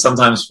varieties, and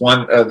sometimes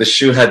the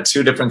shoe had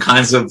 2 different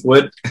kinds of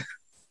wood.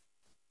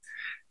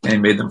 And he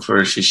made them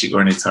for Shishi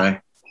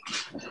Gornitai.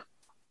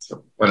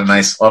 So What a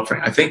nice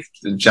offering. I think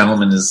the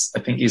gentleman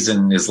he's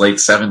in his late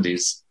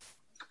 70s.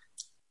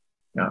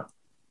 Yeah.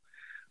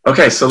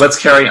 Okay, so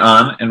let's carry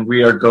on, and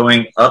we are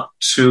going up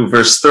to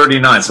verse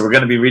 39. So we're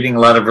going to be reading a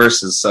lot of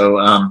verses. So,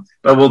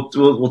 but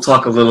we'll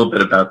talk a little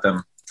bit about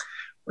them.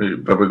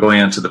 But we're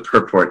going on to the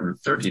purport in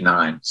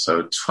 39.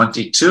 So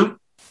 22.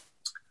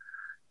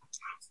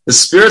 The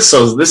spirit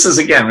soul, this is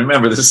again,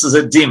 remember, this is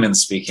a demon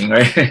speaking,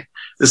 right?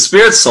 The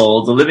spirit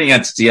soul, the living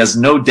entity, has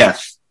no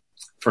death,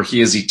 for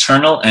he is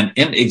eternal and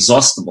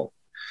inexhaustible.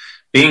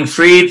 Being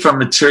freed from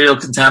material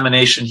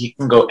contamination, he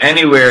can go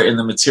anywhere in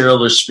the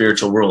material or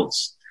spiritual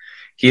worlds.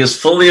 He is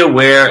fully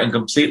aware and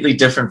completely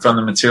different from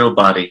the material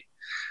body.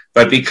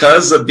 But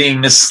because of being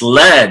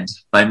misled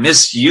by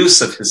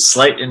misuse of his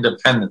slight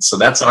independence, so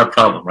that's our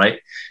problem, right?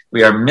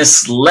 We are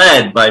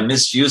misled by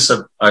misuse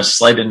of our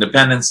slight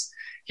independence.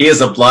 He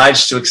is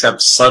obliged to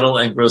accept subtle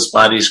and gross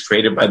bodies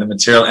created by the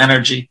material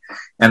energy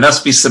and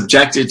thus be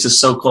subjected to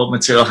so-called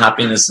material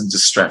happiness and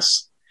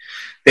distress.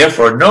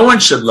 Therefore, no one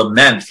should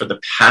lament for the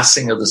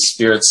passing of the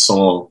spirit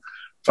soul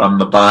from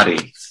the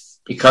body.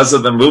 Because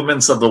of the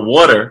movements of the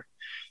water,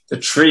 the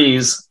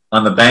trees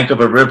on the bank of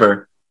a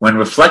river, when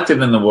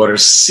reflected in the water,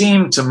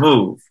 seem to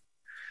move.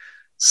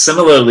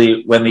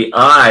 Similarly, when the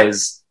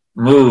eyes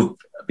move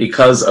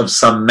because of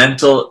some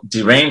mental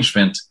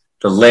derangement,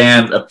 the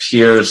land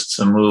appears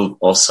to move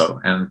also.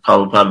 And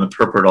Prabhupada in the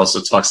purport also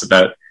talks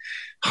about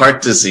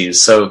heart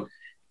disease. So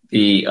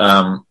the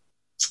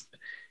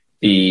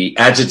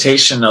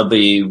agitation of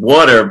the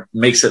water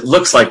makes it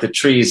looks like the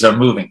trees are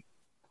moving,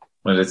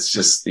 but it's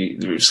just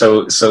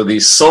so the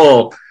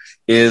soul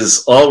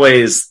is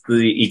always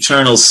the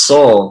eternal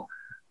soul,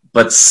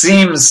 but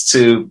seems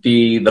to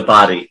be the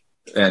body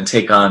and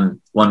take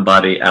on one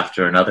body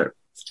after another.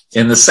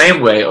 In the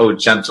same way, O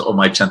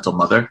my gentle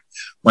mother,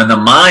 when the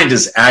mind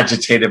is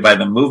agitated by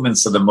the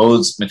movements of the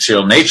modes of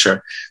material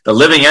nature, the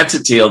living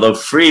entity, although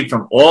freed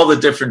from all the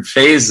different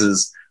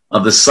phases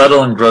of the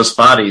subtle and gross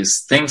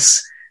bodies,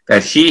 thinks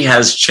that he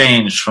has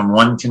changed from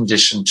one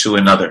condition to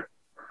another.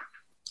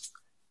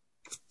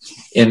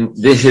 In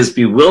his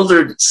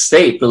bewildered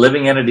state, the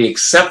living entity,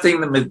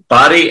 accepting the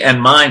body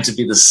and mind to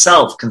be the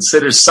self,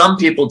 considers some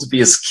people to be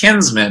his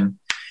kinsmen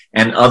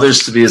and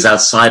others to be his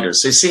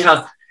outsiders. So you see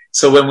how,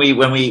 so when we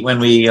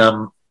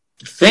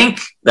think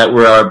that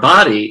we're our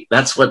body,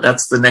 that's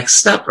the next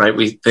step, right?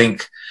 We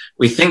think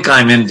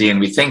I'm Indian,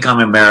 we think I'm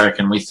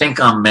American, we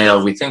think I'm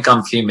male, we think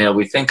I'm female,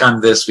 we think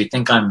I'm this, we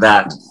think I'm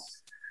that.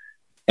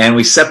 And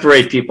we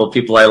separate people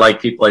I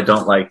like, people I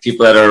don't like,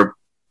 people that are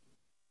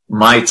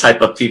my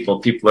type of people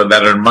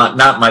that are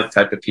not my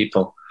type of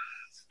people.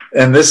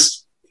 And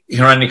this,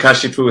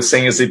 Hiranyakashipu was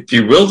saying, is a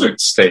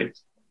bewildered state.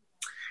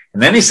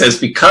 And then he says,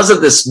 because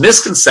of this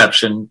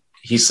misconception,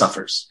 he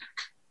suffers.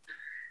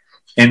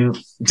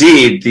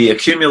 Indeed, the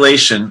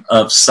accumulation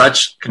of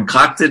such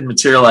concocted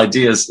material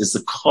ideas is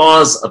the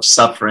cause of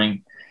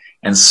suffering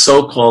and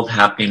so-called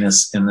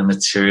happiness in the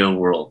material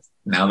world.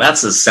 Now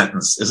that's a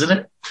sentence, isn't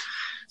it?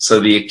 So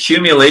the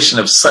accumulation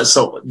of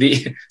so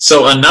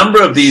a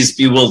number of these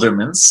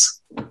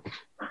bewilderments,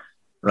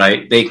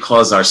 right? They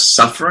cause our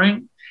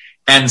suffering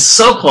and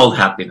so-called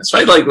happiness,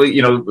 right? Like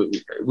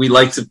we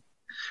like to,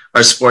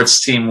 our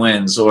sports team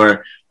wins,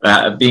 or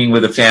being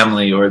with a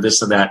family, or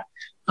this or that.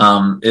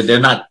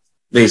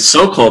 They're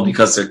so-called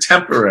because they're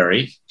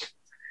temporary.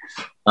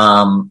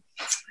 And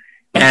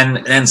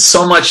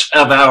so much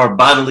of our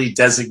bodily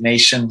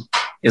designation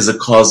is a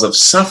cause of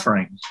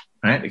suffering,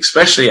 right?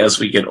 Especially as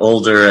we get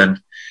older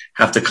and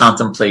have to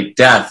contemplate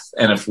death.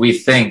 And if we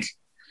think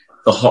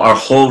our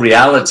whole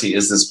reality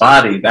is this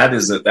body, that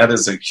is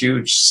a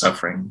huge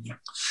suffering.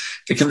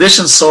 The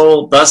conditioned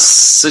soul thus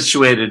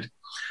situated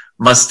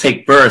must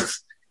take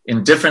birth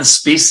in different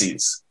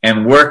species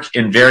and work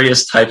in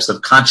various types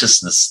of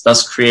consciousness,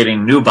 thus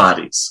creating new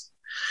bodies.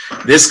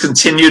 This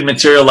continued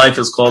material life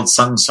is called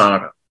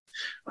samsara.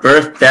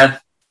 Birth,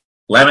 death,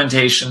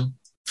 lamentation,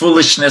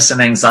 foolishness,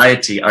 and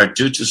anxiety are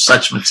due to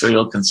such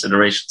material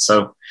considerations.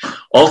 So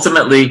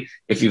ultimately,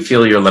 if you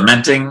feel you're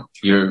lamenting,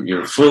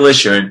 you're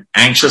foolish, you're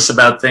anxious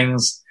about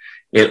things,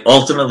 it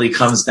ultimately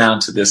comes down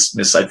to this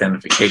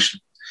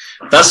misidentification.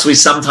 Thus, we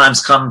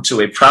sometimes come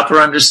to a proper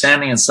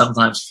understanding and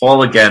sometimes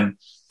fall again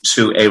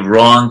to a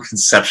wrong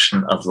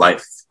conception of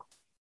life.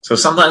 So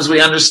sometimes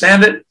we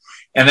understand it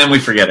and then we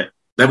forget it.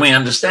 Then we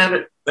understand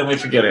it, then we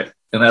forget it.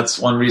 And that's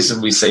one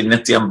reason we say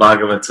Nityam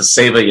Bhagavata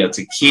Sevaya,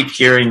 to keep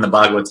hearing the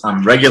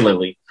Bhagavatam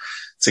regularly,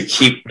 to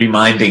keep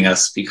reminding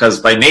us, because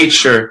by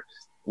nature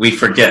we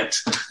forget.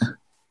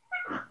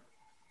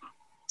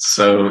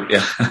 So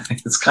yeah,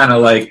 it's kind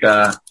of like,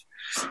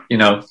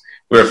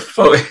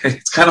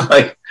 it's kind of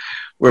like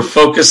we're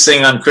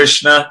focusing on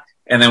Krishna,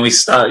 and then we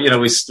stop,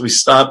 we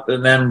stop,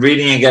 and then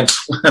reading again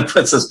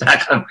puts us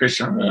back on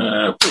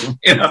Krishna,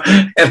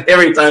 and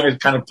every time it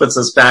kind of puts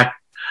us back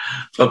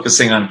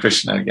focusing on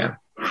Krishna again.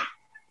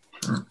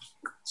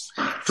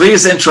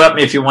 Please interrupt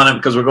me if you want to,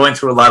 because we're going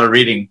through a lot of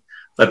reading,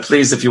 but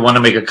please, if you want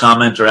to make a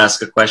comment or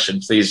ask a question,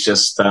 please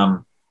just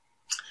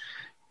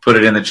put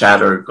it in the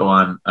chat or go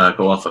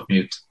off of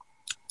mute.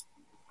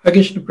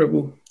 Krishna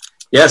Prabhu.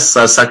 Yes,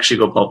 Sakshi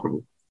Gopal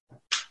Prabhu.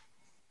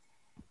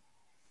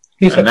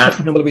 Yes,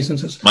 humble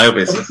obeisances. My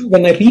obeisance.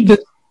 When I read this,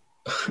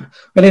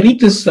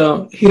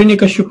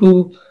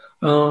 Hiranyakashipu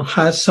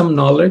has some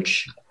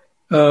knowledge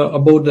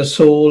about the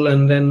soul,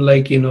 and then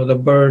the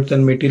birth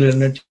and material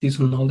energies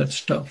and all that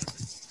stuff.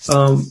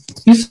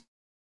 Is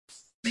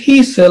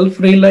he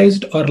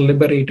self-realized or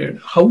liberated?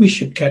 How we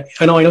should catch?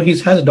 I know he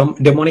has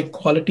demonic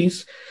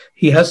qualities.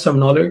 He has some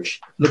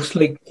knowledge. Looks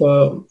like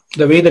the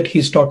way that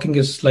he's talking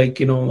is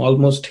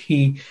almost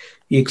he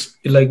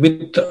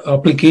with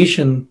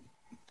application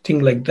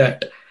thing like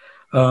that.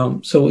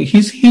 So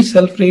he's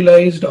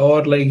self-realized,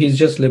 or he's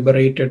just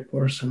liberated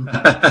person.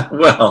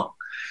 Well,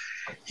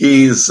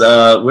 he's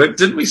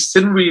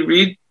didn't we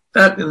read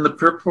that in the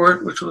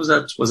purport? Which was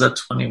that? Was that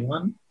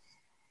 21?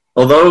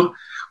 Although,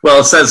 well,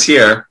 it says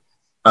here.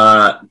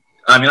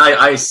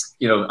 It's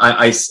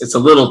a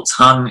little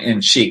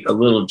tongue-in-cheek, a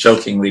little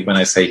jokingly when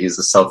I say he's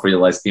a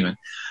self-realized demon.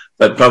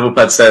 But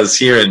Prabhupada says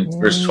here in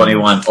verse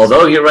 21,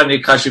 although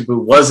Hiranyakashipu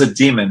was a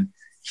demon,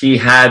 he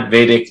had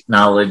Vedic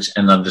knowledge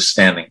and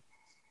understanding.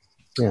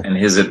 Yeah. And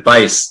his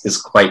advice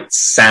is quite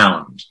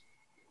sound.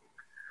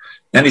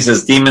 And he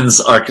says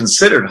demons are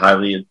considered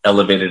highly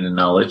elevated in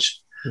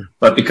knowledge,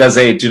 but because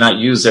they do not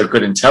use their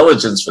good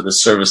intelligence for the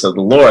service of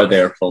the Lord,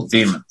 they are full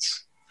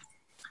demons.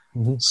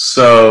 Mm-hmm.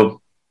 So...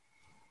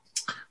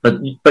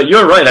 But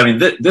you're right. I mean,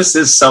 this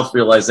is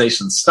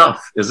self-realization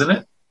stuff, isn't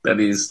it? That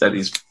he's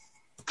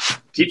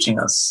teaching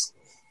us.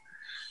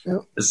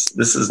 Yep.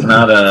 This is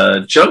not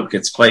a joke.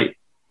 It's quite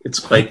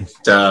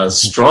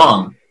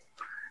strong.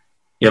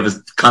 You have a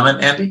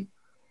comment, Andy?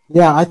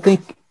 Yeah, I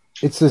think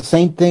it's the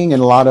same thing in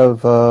a lot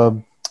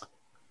of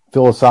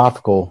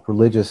philosophical,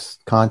 religious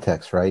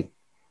contexts, right?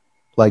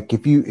 Like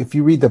if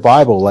you read the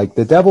Bible,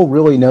 the devil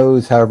really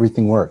knows how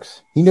everything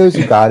works. He knows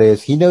who God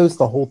is. He knows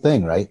the whole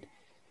thing, right?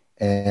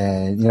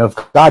 And, if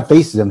God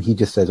faces him, he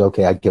just says,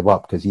 okay, I give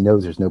up, because he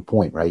knows there's no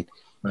point, right?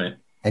 Right.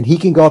 And he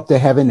can go up to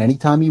heaven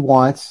anytime he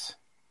wants,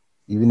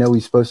 even though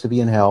he's supposed to be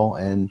in hell,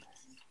 and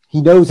he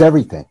knows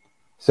everything.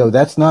 So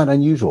that's not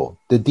unusual.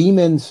 The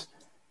demons,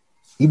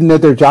 even though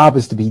their job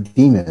is to be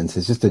demons,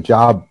 it's just a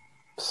job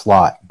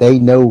slot. They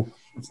know,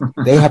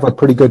 they have a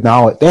pretty good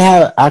knowledge. They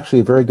have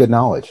actually a very good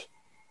knowledge.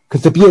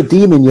 Because to be a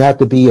demon, you have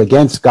to be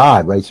against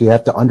God, right? So you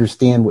have to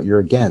understand what you're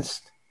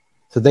against.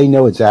 So they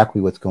know exactly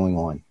what's going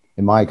on.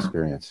 In my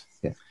experience,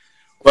 yeah.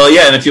 Well,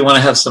 yeah, and if you want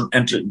to have some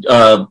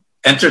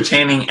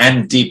entertaining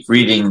and deep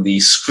reading, the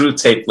Screw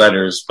Tape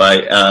Letters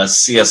by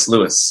C.S.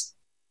 Lewis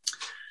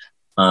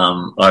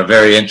are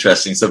very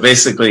interesting. So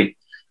basically,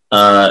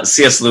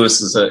 C.S. Lewis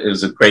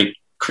is a great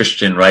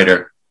Christian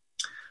writer.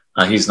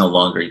 He's no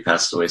longer; he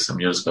passed away some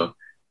years ago.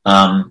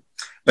 But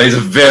he's a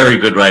very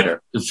good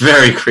writer, a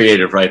very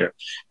creative writer.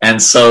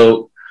 And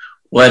so,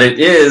 what it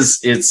is,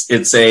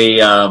 it's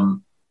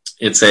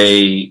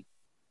a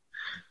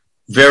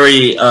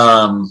very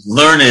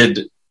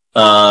learned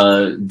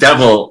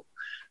devil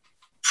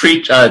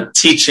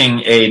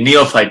teaching a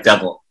neophyte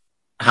devil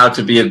how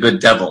to be a good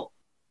devil,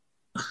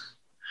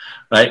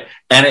 right?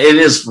 And it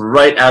is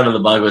right out of the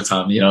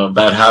Bhagavatam,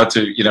 about how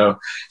to,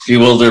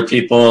 bewilder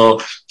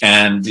people,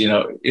 and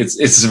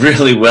it's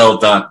really well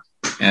done,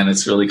 and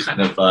it's really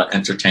kind of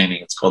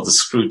entertaining. It's called the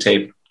Screw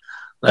Tape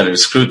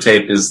Letters. Screw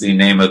Tape is the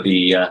name of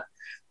the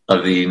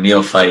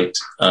neophyte,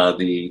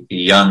 the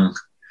young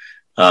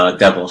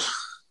devil.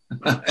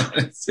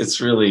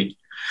 It's really,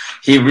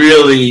 he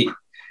really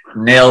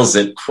nails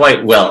it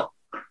quite well.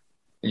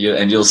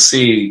 And you'll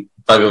see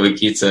Bhagavad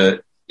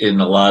Gita in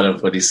a lot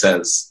of what he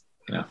says,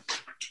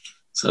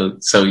 So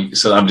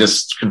I'm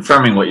just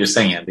confirming what you're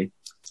saying, Andy.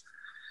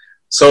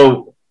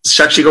 So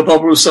Sakshi Gopal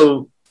Prabhu,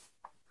 so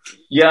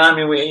yeah, I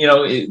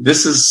mean,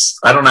 this is,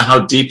 I don't know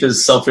how deep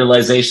his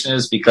self-realization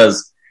is,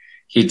 because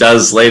he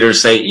does later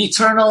say,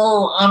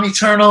 eternal, I'm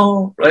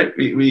eternal, right?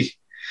 We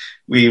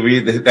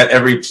read that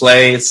every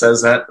play, it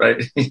says that,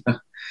 right?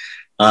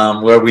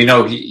 Where we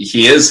know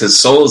his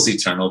soul is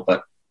eternal,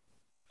 but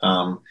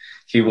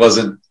he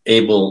wasn't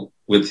able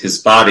with his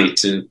body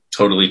to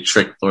totally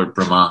trick Lord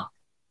Brahma.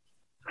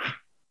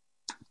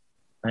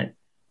 Right?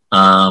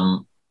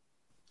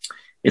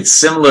 It's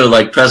similar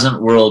like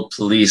present world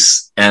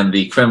police and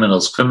the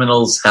criminals.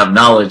 Criminals have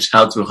knowledge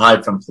how to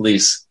hide from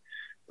police,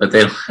 but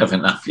they don't have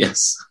enough,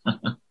 yes.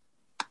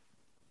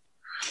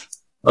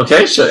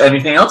 Okay, so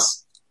anything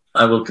else?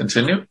 I will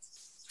continue.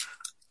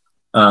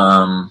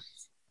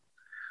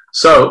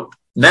 So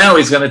now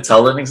he's going to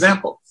tell an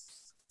example.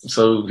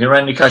 So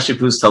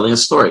Hiranyakashipu is telling a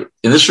story.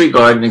 In this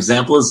regard, an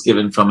example is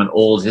given from an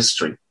old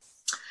history.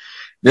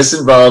 This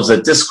involves a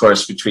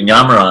discourse between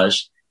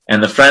Yamaraj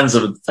and the friends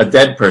of a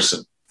dead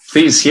person.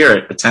 Please hear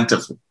it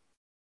attentively.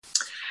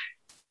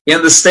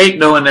 In the state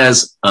known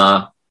as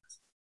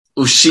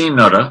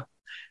Ushinara,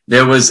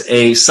 there was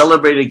a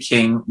celebrated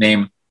king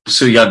named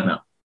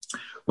Suyagna.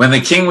 When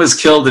the king was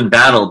killed in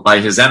battle by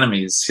his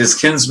enemies, his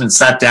kinsmen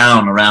sat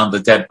down around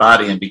the dead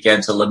body and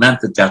began to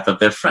lament the death of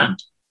their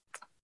friend.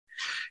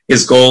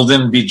 His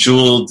golden,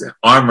 bejeweled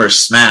armor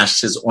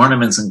smashed, his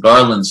ornaments and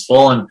garlands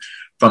fallen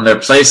from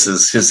their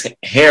places, his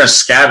hair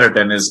scattered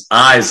and his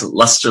eyes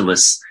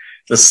lusterless.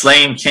 The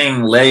slain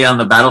king lay on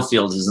the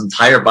battlefield, his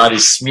entire body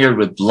smeared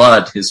with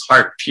blood, his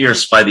heart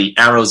pierced by the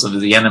arrows of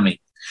the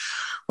enemy.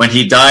 When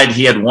he died,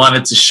 he had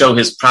wanted to show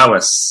his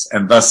prowess,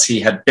 and thus he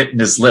had bitten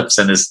his lips,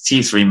 and his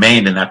teeth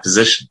remained in that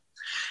position.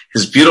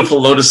 His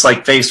beautiful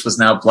lotus-like face was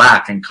now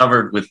black and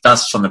covered with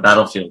dust from the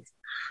battlefield.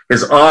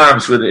 His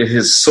arms with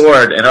his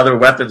sword and other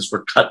weapons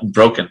were cut and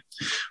broken.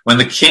 When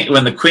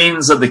the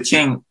queens of the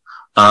king,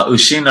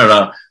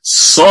 Ushinara,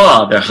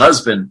 saw their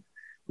husband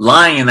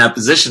lying in that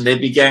position, they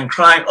began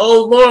crying,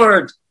 "Oh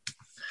Lord,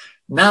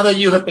 now that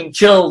you have been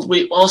killed,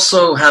 we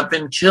also have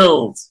been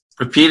killed."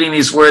 Repeating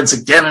these words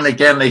again and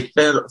again, they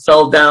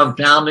fell down,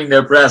 pounding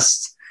their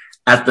breasts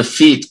at the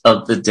feet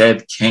of the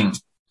dead king.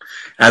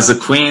 As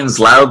the queens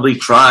loudly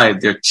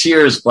cried, their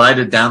tears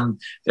glided down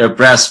their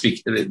breasts,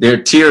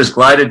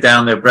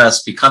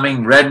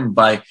 becoming reddened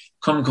by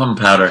kumkum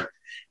powder,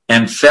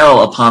 and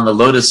fell upon the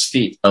lotus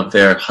feet of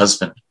their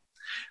husband.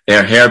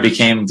 Their hair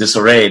became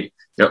disarrayed,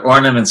 their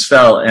ornaments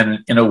fell,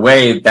 and in a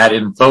way that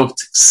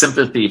invoked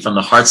sympathy from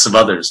the hearts of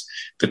others,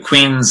 the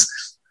queens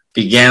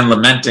began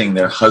lamenting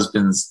their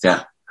husband's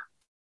death.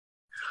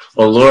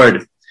 "O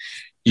Lord,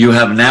 you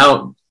have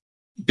now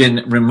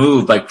been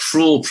removed by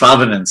cruel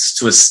providence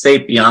to a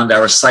state beyond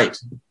our sight.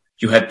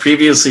 You had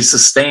previously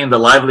sustained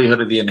the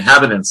livelihood of the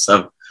inhabitants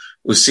of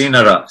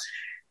Ushinara,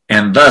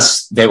 and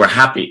thus they were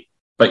happy,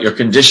 but your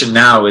condition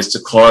now is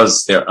to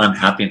cause their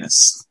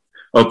unhappiness.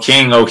 O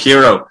king, O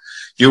hero,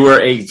 you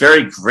were a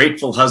very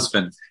grateful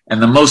husband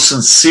and the most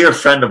sincere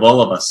friend of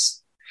all of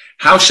us.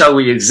 How shall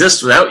we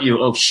exist without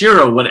you, O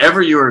hero?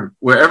 Wherever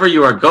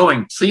you are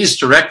going, please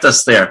direct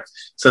us there,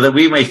 so that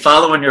we may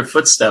follow in your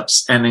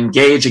footsteps and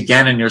engage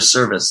again in your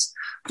service.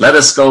 Let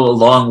us go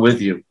along with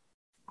you."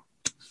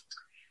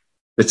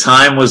 The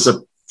time was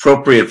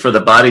appropriate for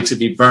the body to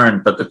be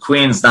burned, but the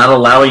queens, not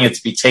allowing it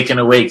to be taken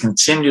away,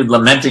 continued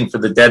lamenting for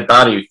the dead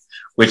body,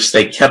 which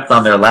they kept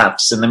on their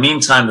laps. In the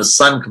meantime, the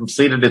sun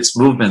completed its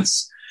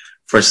movements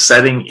for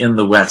setting in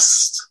the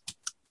west.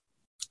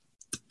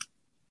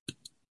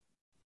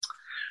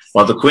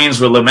 While the queens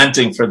were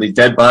lamenting for the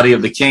dead body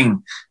of the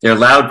king, their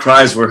loud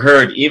cries were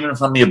heard even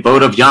from the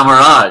abode of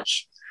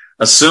Yamaraj.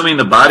 Assuming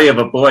the body of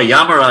a boy,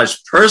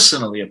 Yamaraj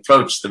personally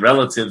approached the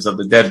relatives of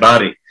the dead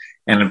body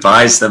and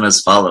advised them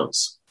as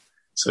follows.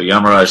 So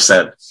Yamaraj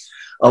said,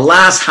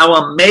 "Alas, how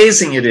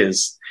amazing it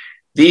is!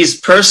 These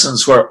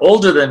persons who are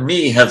older than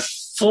me have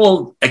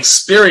full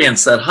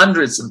experience that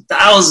hundreds and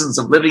thousands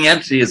of living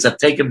entities have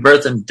taken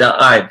birth and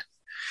died.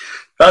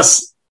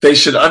 Thus, they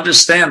should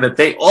understand that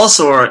they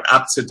also are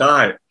apt to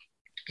die.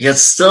 Yet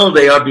still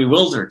they are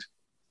bewildered.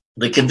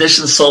 The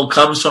conditioned soul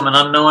comes from an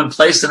unknown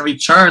place and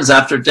returns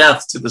after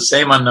death to the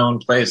same unknown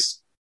place.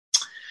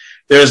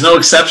 There is no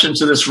exception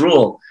to this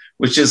rule,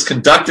 which is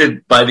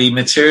conducted by the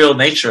material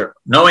nature.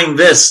 Knowing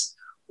this,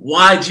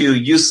 why do you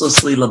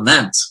uselessly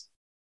lament?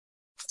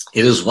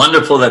 It is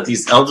wonderful that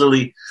these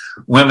elderly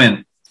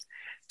women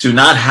do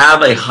not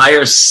have a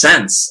higher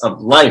sense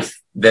of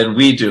life than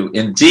we do.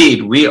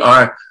 Indeed, we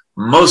are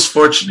most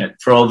fortunate,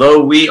 for although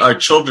we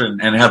are children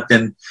and have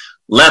been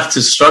left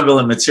to struggle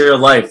in material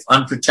life,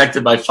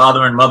 unprotected by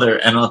father and mother,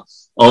 and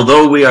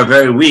although we are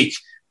very weak,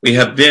 we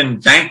have not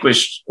been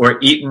vanquished or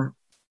eaten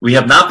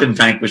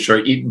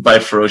by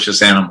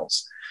ferocious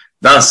animals.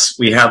 Thus,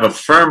 we have a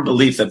firm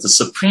belief that the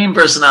Supreme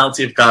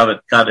Personality of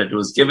Godhead, who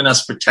has given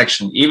us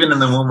protection, even in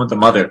the womb of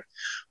the mother,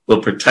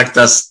 will protect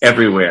us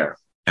everywhere.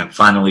 And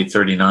finally,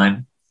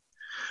 39,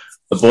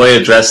 the boy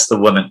addressed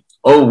the woman,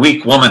 "O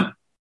weak woman,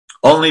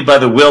 only by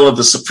the will of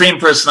the Supreme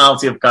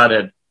Personality of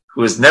Godhead,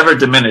 who is never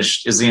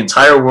diminished, is the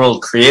entire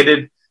world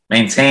created,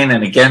 maintained,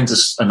 and again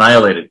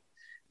annihilated.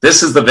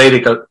 This is the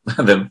verdict of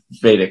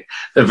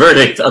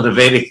the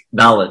Vedic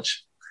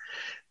knowledge.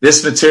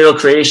 This material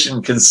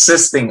creation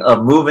consisting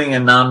of moving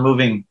and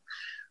non-moving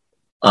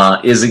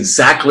is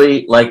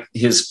exactly like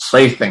his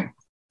plaything.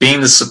 Being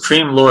the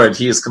Supreme Lord,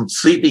 he is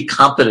completely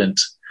competent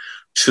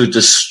to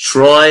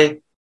destroy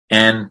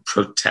and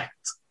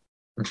protect."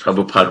 And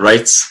Prabhupada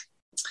writes,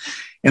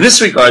 "In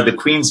this regard, the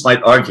queens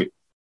might argue,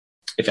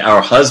 if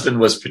our husband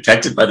was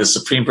protected by the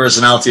Supreme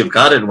Personality of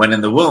Godhead when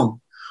in the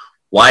womb,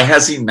 why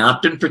has he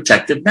not been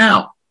protected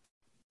now?"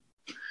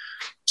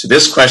 To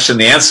this question,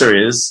 the answer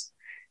is,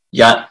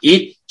 "Ya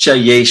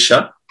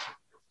ichayesha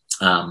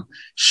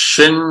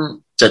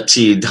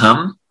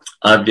shintatidham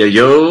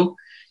avyayo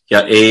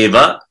ya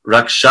eva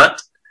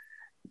rakshat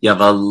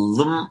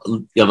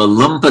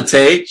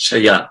yavalumpate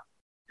chaya."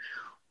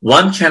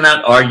 One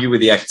cannot argue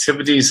with the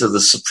activities of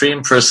the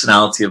Supreme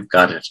Personality of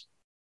Godhead.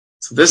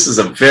 So this is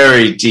a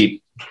very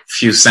deep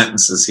few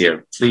sentences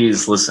here.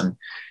 Please listen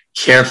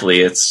carefully.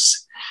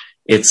 It's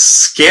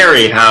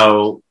scary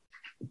how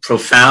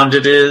profound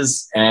it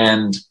is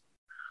and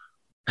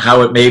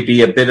how it may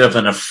be a bit of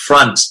an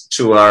affront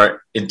to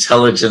our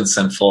intelligence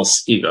and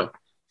false ego.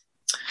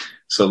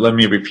 So let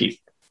me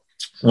repeat.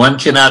 One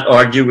cannot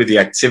argue with the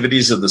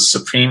activities of the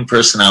Supreme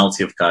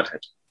Personality of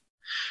Godhead.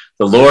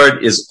 The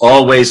Lord is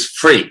always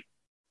free,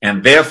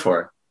 and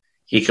therefore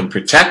he can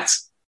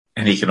protect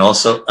and he can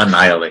also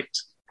annihilate.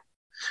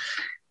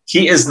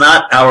 He is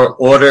not our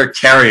order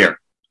carrier.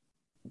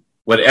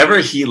 Whatever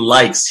he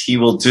likes, he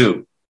will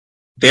do.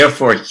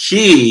 Therefore,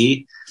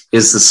 he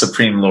is the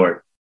Supreme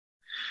Lord.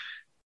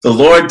 The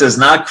Lord does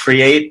not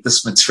create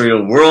this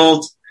material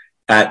world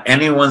at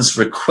anyone's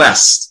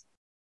request,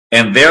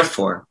 and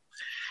therefore,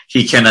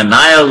 he can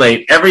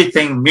annihilate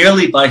everything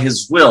merely by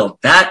his will.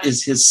 That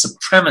is his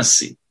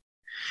supremacy.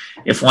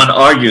 If one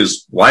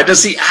argues, why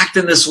does he act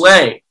in this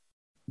way?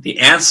 The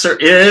answer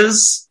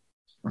is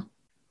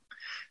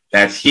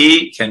that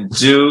he can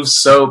do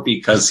so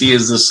because he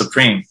is the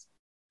supreme.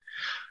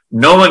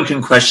 No one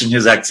can question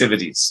his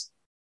activities.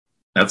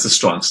 That's a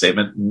strong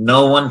statement.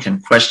 No one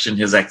can question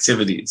his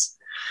activities.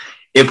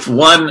 If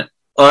one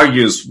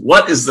argues,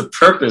 what is the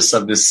purpose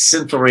of this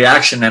sinful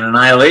reaction and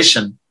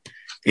annihilation?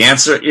 The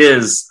answer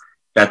is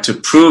that to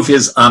prove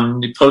his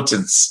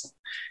omnipotence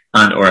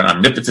or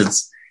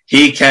omnipotence,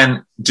 he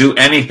can do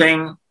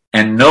anything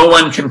and no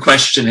one can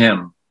question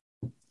him.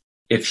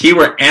 If he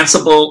were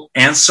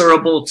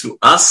answerable to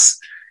us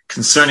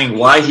concerning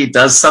why he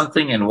does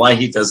something and why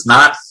he does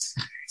not,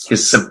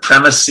 his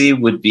supremacy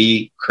would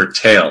be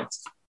curtailed.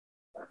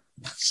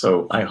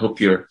 So I hope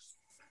your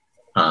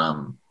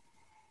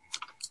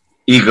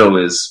ego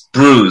is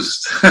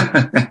bruised.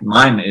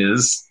 Mine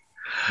is.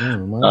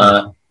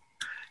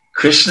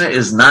 Krishna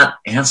is not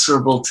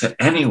answerable to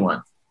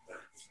anyone.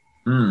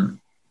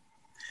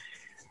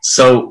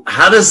 So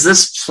how does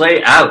this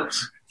play out?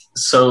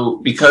 So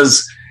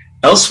because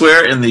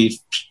elsewhere in the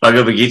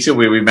Bhagavad Gita,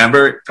 we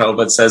remember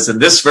Prabhupada says in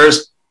this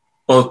verse,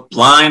 both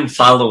blind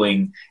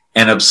following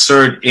and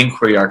absurd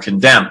inquiry are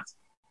condemned.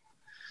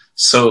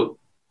 So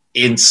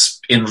in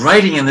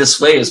writing in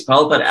this way, is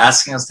Prabhupada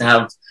asking us to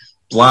have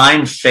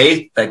blind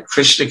faith that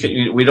Krishna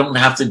we don't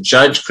have to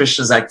judge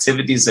Krishna's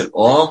activities at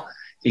all.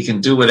 He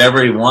can do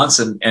whatever he wants,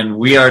 and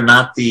we don't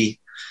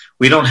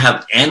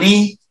have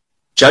any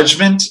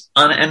judgment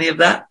on any of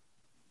that.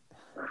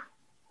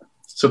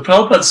 So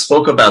Prabhupada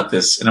spoke about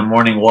this in a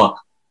morning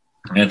walk,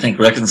 and I think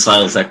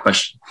reconciles that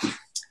question.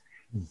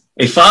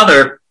 A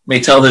father may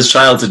tell his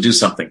child to do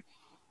something,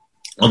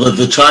 although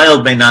the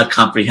child may not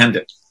comprehend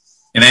it.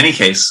 In any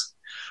case,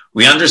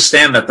 we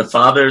understand that the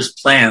father's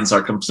plans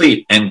are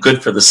complete and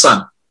good for the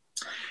son.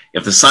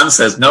 If the son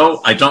says,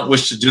 no, I don't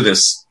wish to do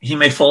this, he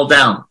may fall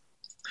down.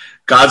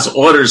 God's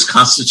orders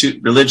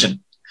constitute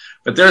religion,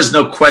 but there is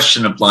no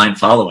question of blind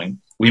following.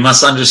 We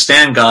must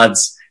understand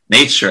God's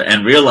nature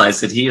and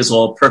realize that he is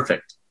all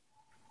perfect.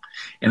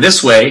 In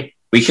this way,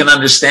 we can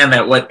understand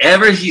that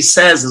whatever he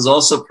says is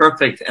also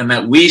perfect and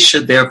that we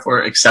should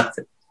therefore accept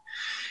it.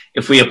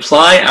 If we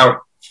apply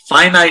our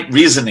finite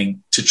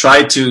reasoning to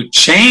try to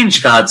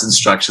change God's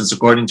instructions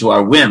according to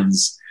our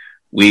whims,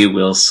 we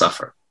will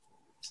suffer.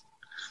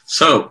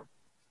 So,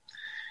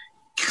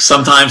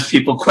 sometimes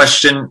people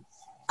question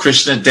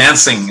Krishna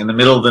dancing in the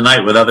middle of the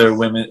night with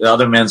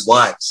other men's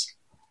wives.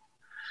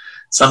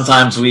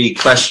 Sometimes we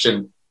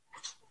question,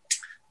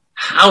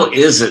 how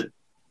is it?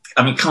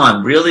 I mean, come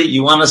on, really?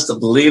 You want us to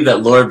believe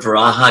that Lord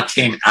Varaha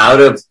came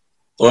out of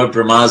Lord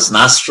Brahma's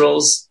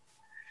nostrils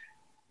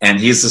and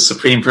he's the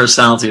Supreme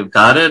Personality of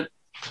Godhead?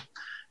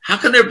 How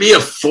can there be a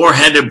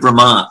four-headed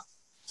Brahma?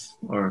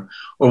 Or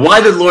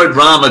why did Lord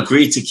Ram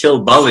agree to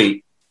kill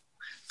Bali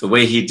the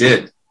way he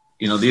did?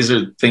 These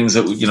are things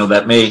that,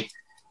 that may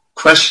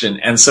question.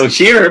 And so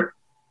here,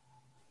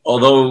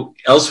 although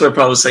elsewhere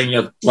Prabhupada was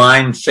saying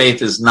blind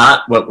faith is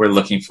not what we're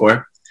looking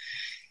for,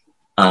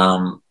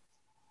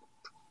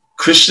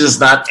 Krishna is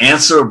not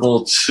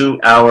answerable to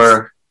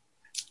our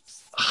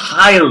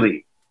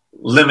highly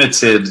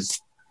limited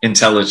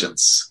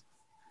intelligence.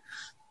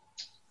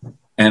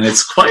 And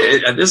it's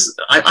quite,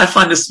 I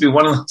find this to be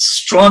one of the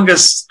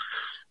strongest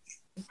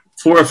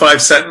 4 or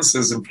 5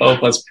 sentences in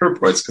Prabhupada's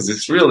purports, because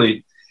it's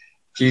really,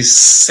 he's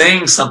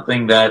saying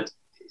something that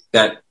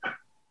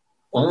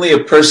only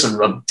a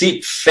person of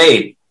deep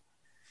faith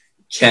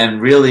can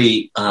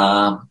really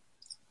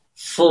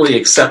fully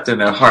accept in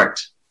their heart.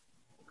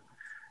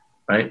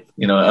 Right?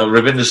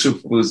 Ravindra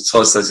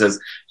Supapusa says,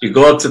 you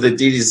go up to the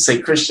deities and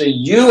say, Krishna,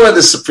 you are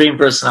the Supreme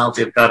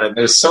Personality of God. And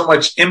there's so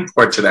much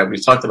import to that.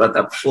 We've talked about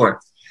that before.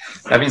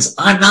 That means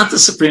I'm not the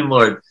Supreme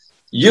Lord.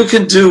 You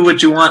can do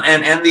what you want.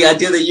 And the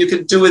idea that you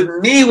can do with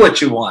me what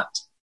you want.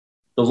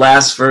 The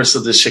last verse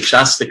of the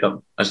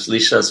Shikshastikam,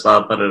 Ashlisha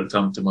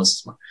Svaparatam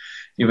Tamusma.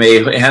 You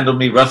may handle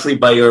me roughly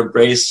by your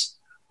embrace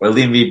or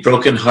leave me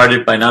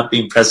brokenhearted by not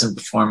being present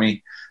before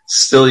me.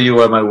 Still you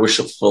are my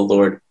worshipful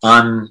Lord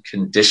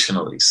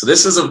unconditionally. So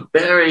this is a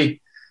very,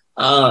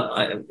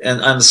 and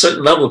on a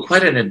certain level,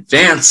 quite an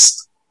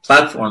advanced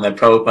platform that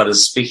Prabhupada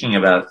is speaking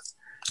about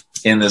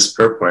in this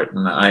purport.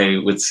 And I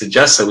would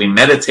suggest that we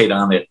meditate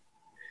on it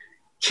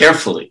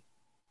carefully.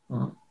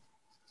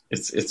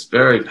 It's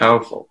very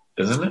powerful,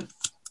 isn't it?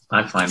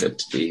 I find it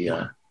to be,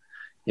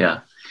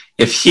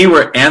 If he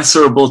were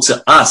answerable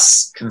to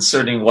us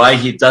concerning why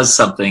he does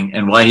something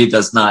and why he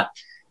does not,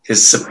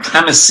 his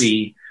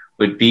supremacy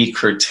would be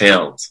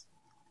curtailed.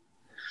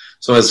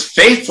 So as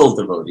faithful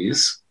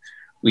devotees,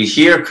 we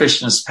hear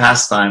Krishna's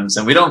pastimes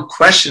and we don't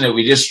question it.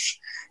 We just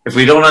If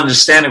we don't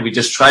understand it, we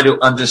just try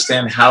to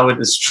understand how it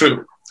is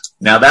true.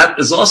 Now that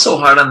is also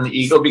hard on the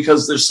ego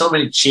because there's so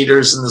many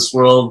cheaters in this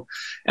world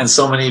and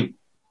so many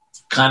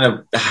kind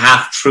of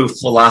half-truth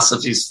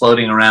philosophies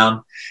floating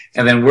around.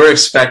 And then we're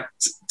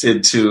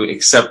expected to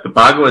accept the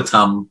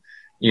Bhagavatam,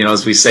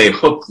 as we say,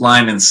 hook,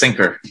 line, and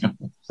sinker.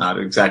 Not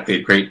exactly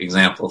a great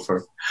example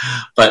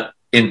but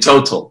in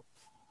total.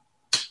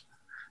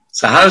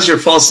 So how's your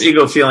false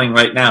ego feeling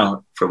right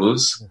now,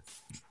 Prabhus?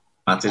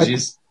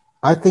 Mataji's?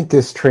 I think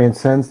this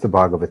transcends the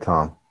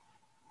Bhagavatam.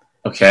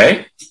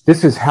 Okay.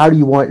 This is how do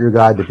you want your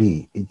God to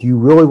be? Do you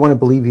really want to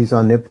believe he's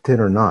omnipotent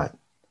or not?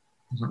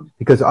 Mm-hmm.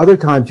 Because other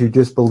times you're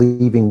just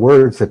believing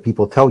words that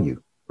people tell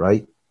you,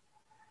 right?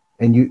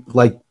 And you,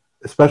 like,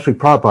 especially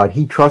Prabhupada,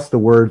 he trusts the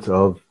words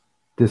of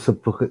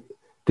discipline,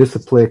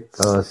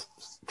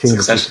 chain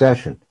of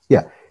succession.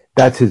 Yeah,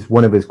 that's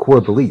one of his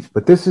core beliefs.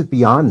 But this is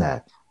beyond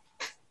that.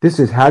 This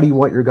is how do you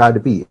want your God to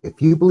be?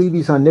 If you believe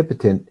he's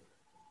omnipotent,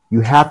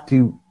 you have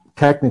to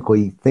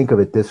technically think of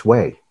it this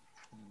way.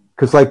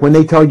 Because like when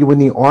they tell you in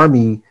the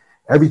army,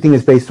 everything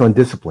is based on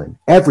discipline.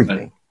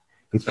 Everything.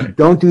 If you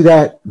don't do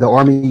that, the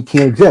army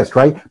can't exist,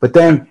 right? But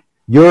then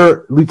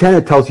your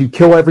lieutenant tells you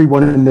kill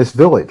everyone in this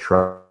village,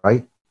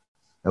 right?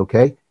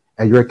 Okay?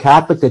 And you're a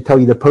Catholic, they tell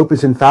you the Pope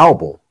is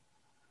infallible.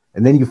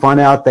 And then you find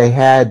out they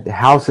had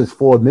houses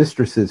full of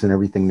mistresses and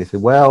everything. They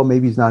said, well,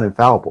 maybe he's not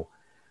infallible.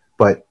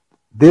 But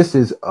this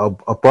is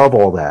above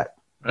all that.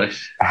 Right.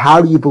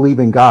 How do you believe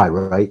in God,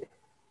 right?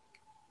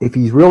 If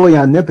he's really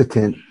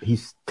omnipotent,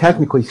 he's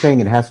technically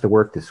saying it has to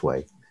work this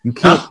way. You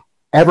can't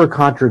ever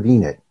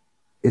contravene it.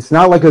 It's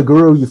not like a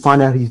guru. You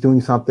find out he's doing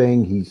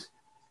something, he's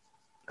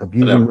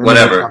abusing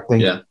whatever.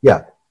 Something.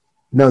 Yeah.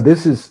 No,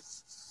 this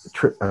is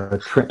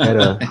at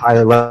a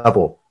higher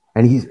level,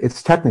 and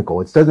it's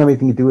technical. It doesn't have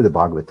anything to do with the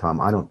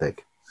Bhagavatam, I don't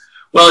think.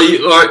 Well,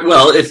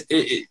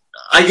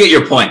 I get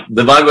your point.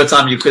 The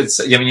Bhagavatam, you could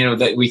say,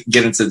 that we can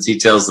get into the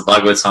details. The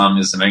Bhagavatam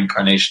is an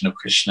incarnation of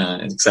Krishna,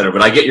 etc.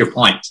 But I get your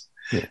point.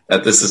 Yeah.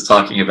 That this is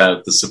talking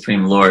about the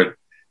Supreme Lord.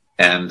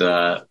 And,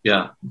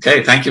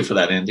 okay, thank you for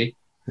that, Andy.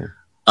 Yeah.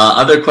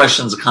 Other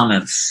questions or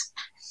comments?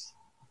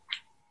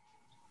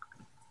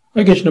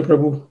 Hi, Krishna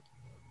Prabhu.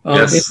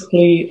 Yes.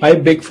 Basically, I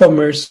beg for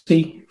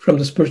mercy from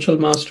the spiritual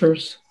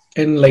masters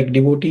and like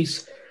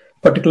devotees,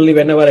 particularly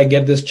whenever I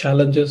get these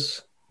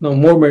challenges. No,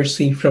 more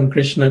mercy from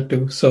Krishna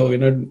too. So,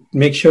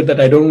 make sure that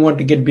I don't want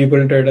to get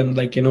bewildered and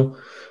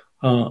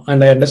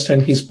and I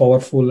understand he's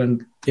powerful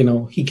and,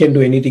 he can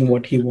do anything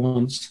what he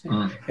wants.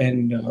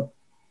 And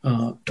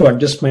to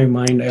adjust my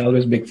mind, I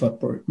always beg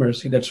for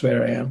mercy. That's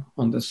where I am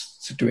on these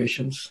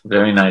situations.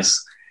 Very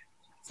nice.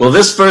 Well,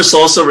 this verse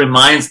also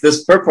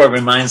this purport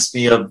reminds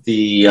me of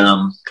the,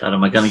 am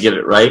I going to get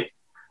it right?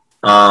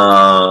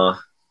 The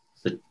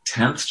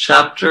 10th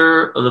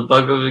chapter of the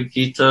Bhagavad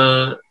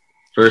Gita,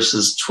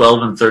 verses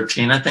 12 and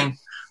 13, I think.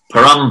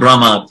 Param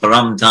Brahma,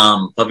 Param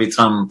Dham,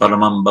 Pavitam,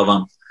 Paramam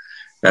Bhavam.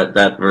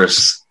 That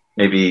verse,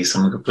 maybe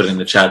someone could put in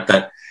the chat,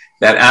 that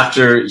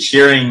after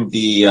hearing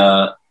the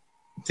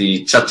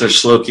Chatur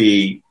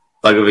Shloki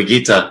Bhagavad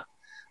Gita,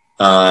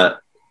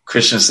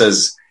 Krishna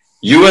says,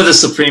 you are the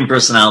Supreme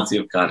Personality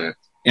of Godhead,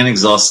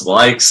 inexhaustible.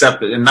 I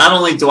accept it. And not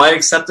only do I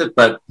accept it,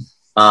 but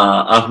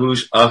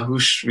Ahush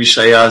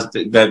Vishaya,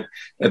 that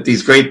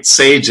these great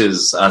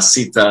sages,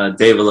 Sita,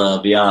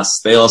 Devala,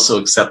 Vyas, they also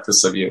accept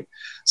this of you.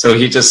 So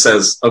he just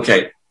says,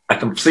 okay, I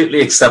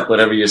completely accept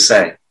whatever you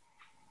say.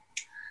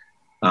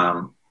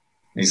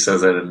 He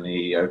says that in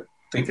I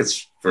think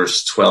it's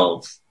verse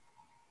 12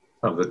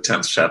 of the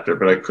 10th chapter,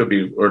 but I could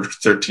be, or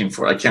 13,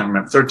 I can't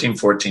remember, 13,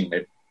 14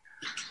 maybe.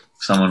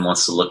 If someone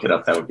wants to look it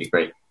up, that would be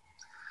great.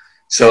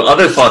 So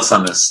other thoughts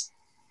on this?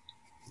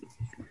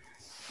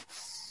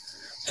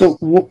 So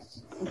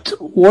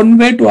one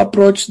way to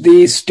approach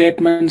these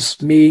statements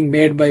being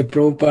made by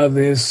Prabhupada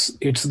is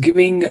it's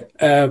giving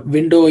a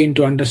window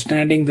into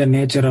understanding the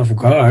nature of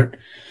God,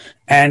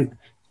 and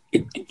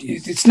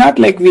it's not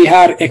like we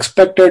are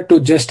expected to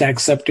just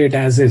accept it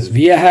as is.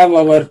 We have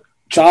our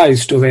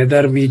choice to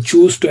whether we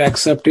choose to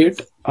accept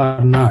it or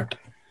not.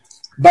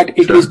 But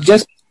it is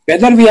just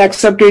whether we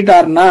accept it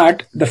or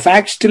not, the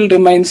fact still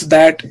remains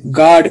that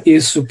God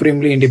is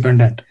supremely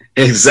independent.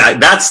 Exactly.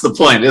 That's the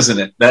point, isn't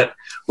it? That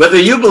whether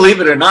you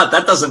believe it or not,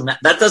 that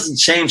doesn't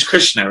change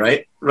Krishna,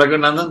 right?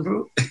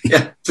 Raghunandan?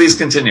 Yeah, please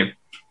continue.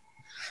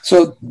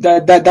 So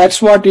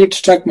that's what it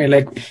struck me.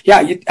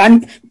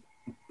 And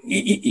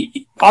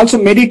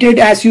also meditate,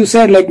 as you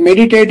said,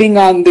 meditating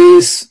on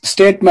these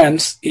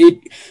statements,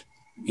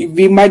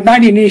 we might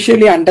not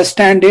initially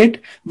understand it,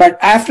 but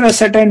after a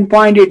certain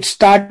point, it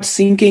starts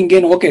sinking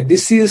in, okay,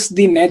 this is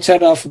the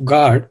nature of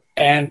God.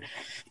 And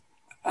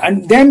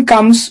then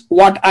comes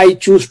what I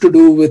choose to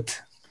do with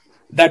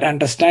that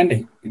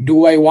understanding.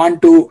 Do I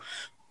want to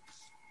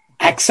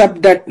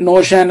accept that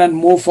notion and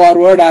move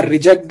forward, or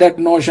reject that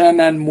notion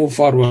and move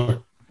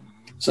forward?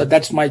 So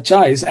that's my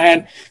choice.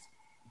 And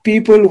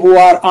people who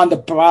are on the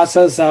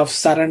process of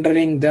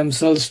surrendering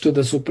themselves to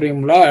the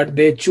Supreme Lord,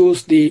 they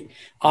choose the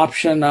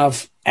option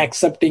of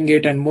accepting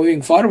it and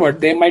moving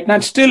forward. They might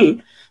not still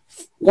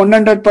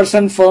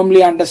 100%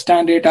 firmly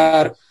understand it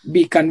or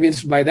be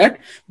convinced by that,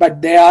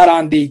 but they are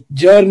on the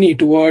journey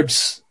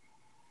towards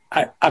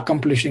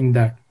accomplishing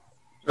that.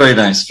 Very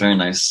nice, very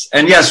nice.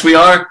 And yes, we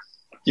are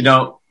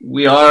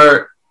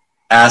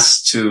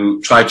asked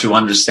to try to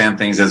understand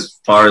things as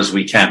far as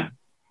we can,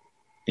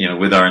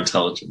 with our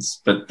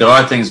intelligence. But there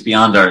are things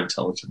beyond our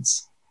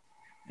intelligence.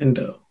 And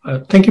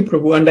thank you,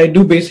 Prabhu. And I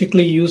do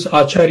basically use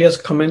Acharya's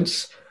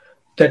comments.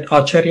 That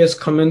Acharya's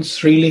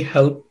comments really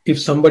help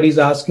if somebody's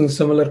asking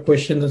similar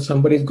questions and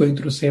somebody's going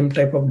through same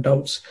type of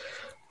doubts.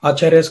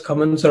 Acharya's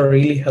comments are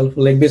really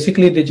helpful. Like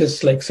basically they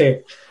just like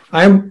say,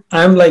 I'm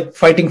like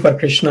fighting for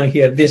Krishna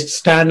here. They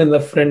stand in the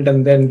front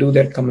and then do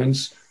their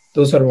comments.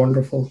 Those are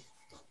wonderful.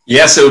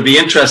 Yes, it would be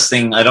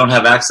interesting. I don't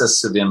have access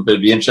to them, but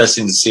it'd be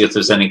interesting to see if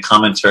there's any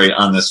commentary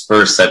on this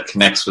verse that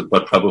connects with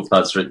what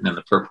Prabhupada's written in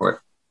the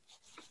purport.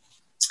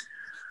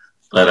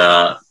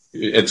 But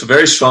it's a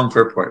very strong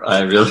purport.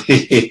 I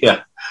really,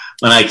 yeah.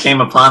 When I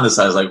came upon this,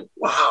 I was like,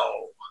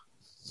 wow.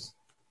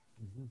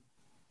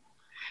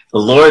 The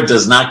Lord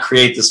does not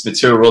create this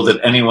material world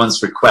at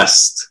anyone's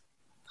request.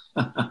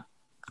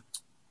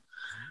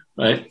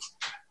 Right?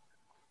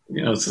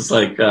 It's just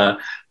like,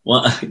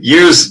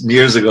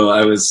 years ago,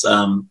 I was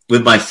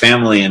with my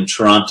family in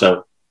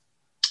Toronto,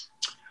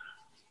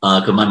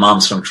 because my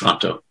mom's from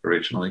Toronto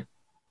originally.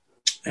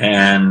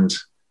 And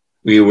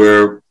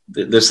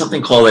there's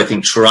something called, I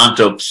think,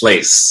 Toronto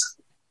Place.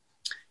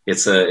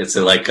 It's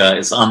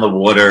on the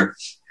water,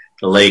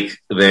 the lake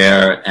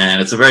there,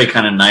 and it's a very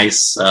kind of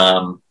nice,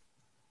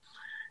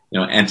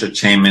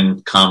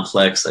 entertainment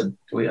complex. I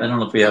don't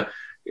know if we have,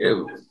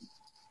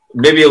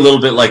 maybe a little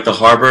bit like the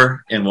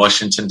harbor in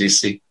Washington,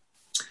 D.C.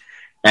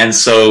 And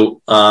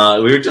so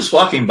we were just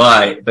walking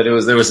by, but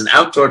there was an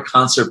outdoor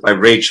concert by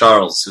Ray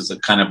Charles, who's a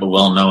kind of a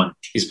well-known,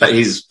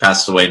 he's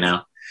passed away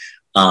now,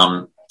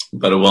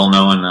 but a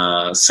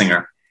well-known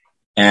singer.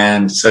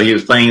 And so he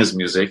was playing his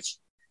music,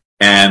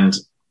 and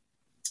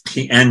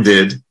he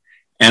ended,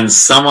 and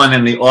someone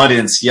in the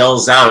audience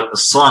yells out a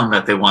song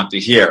that they want to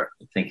hear.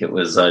 I think it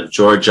was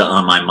Georgia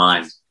on My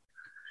Mind.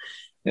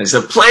 And he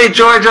said, "Play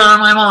Georgia on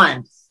My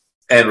Mind."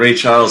 And Ray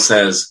Charles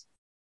says,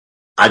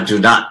 "I do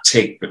not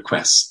take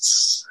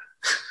requests."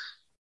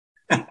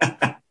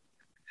 And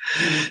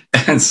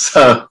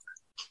so,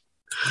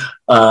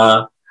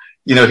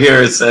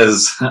 here it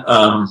says,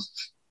 the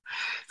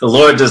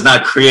Lord does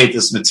not create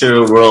this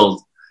material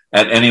world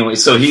at any way.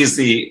 So he's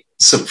the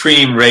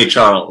supreme Ray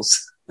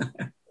Charles.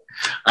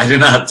 I do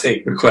not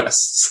take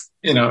requests.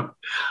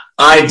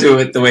 I do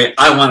it the way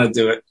I want to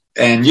do it.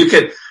 And you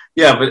could,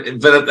 yeah, but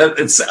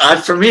it's,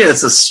 for me,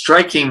 it's a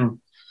striking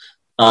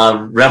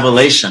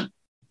revelation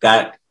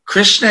that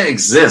Krishna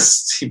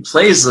exists. He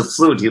plays the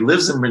flute. He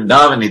lives in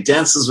Vrindavan. He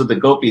dances with the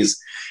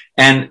gopis.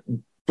 And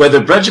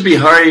whether Braja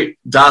Bihari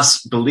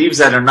Das believes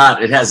that or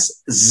not, it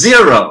has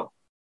zero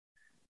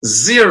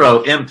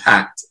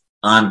impact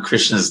on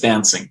Krishna's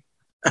dancing.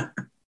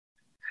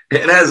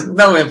 It has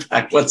no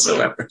impact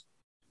whatsoever.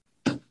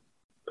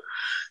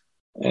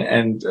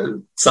 And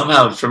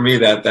somehow for me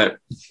that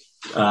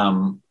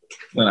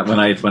when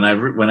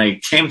I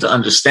came to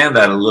understand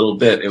that a little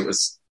bit, it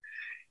was,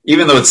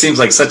 even though it seems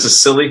like such a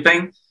silly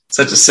thing,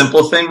 such a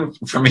simple thing,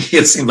 for me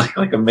it seemed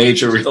like a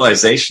major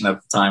realization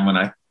at the time when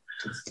I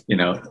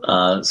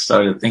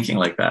started thinking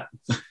like that.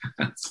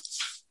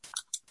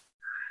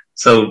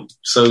 So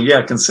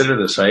yeah,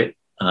 consider this, right?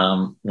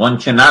 One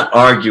cannot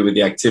argue with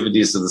the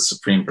activities of the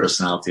Supreme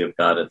Personality of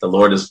Godhead. The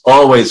Lord is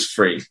always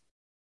free.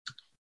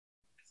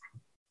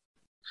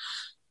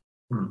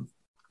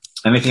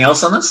 Anything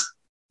else on this?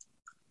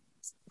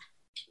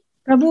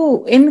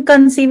 Prabhu,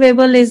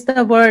 inconceivable is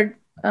the word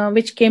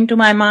which came to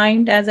my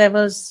mind as I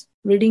was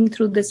reading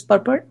through this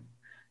purport.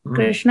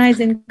 Krishna is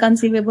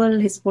inconceivable.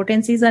 His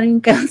potencies are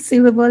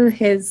inconceivable.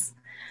 His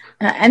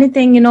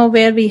anything,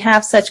 where we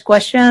have such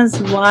questions,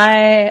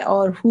 why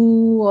or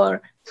who,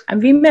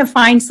 and we may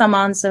find some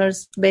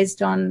answers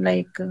based on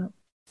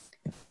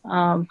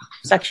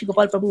Sakshi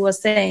Gopal Prabhu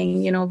was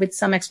saying, with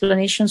some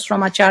explanations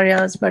from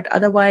acharyas, but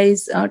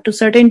otherwise, to a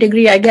certain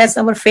degree, I guess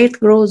our faith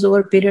grows over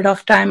a period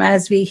of time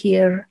as we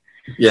hear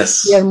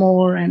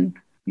more and,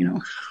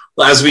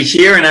 Well, as we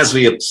hear and as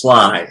we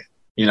apply,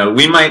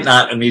 we might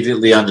not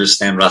immediately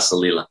understand Rasa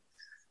Leela,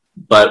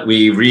 but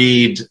we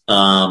read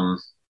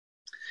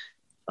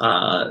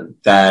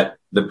that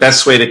the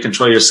best way to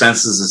control your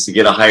senses is to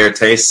get a higher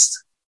taste.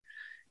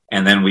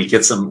 And then we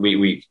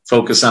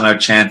focus on our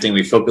chanting,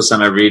 we focus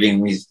on our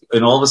reading,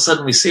 and all of a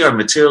sudden we see our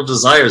material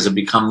desires have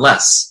become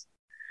less.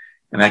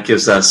 And that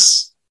gives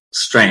us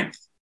strength,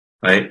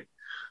 right?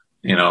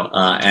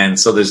 And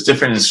so there's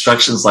different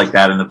instructions like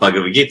that in the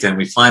Bhagavad Gita, and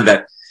we find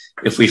that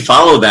if we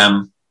follow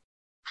them,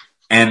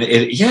 and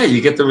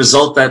you get the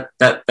result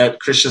that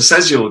Krishna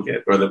says you will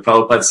get, or that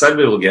Prabhupada said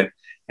we will get,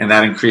 and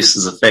that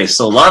increases the faith.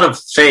 So a lot of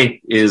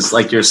faith is,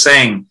 like you're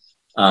saying,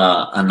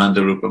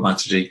 Ananda Rupa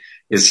Mataji,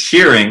 is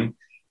hearing,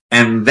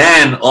 and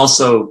then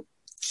also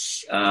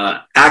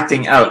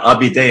acting out,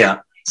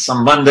 abhideya.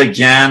 Sambandha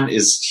Gyan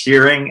is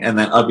hearing, and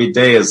then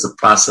abhideya is the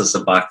process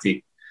of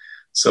bhakti.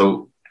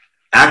 So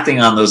acting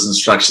on those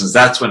instructions,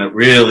 that's when it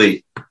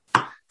really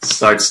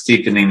starts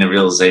deepening the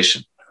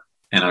realization,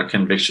 and our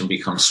conviction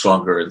becomes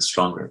stronger and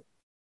stronger.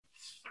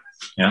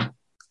 Yeah?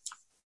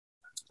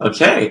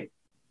 Okay.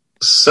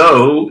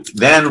 So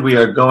then we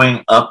are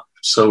going up.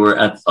 So we're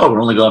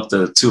only going up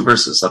to 2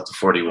 verses, up to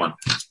 41.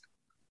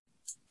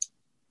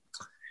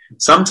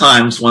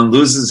 Sometimes one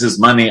loses his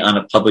money on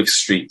a public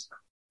street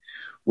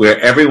where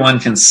everyone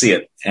can see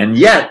it, and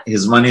yet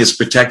his money is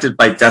protected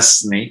by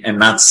destiny and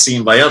not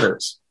seen by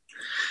others.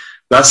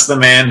 Thus the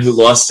man who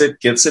lost it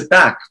gets it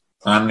back.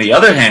 On the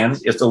other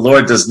hand, if the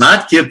Lord does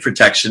not give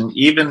protection,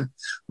 even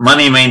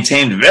money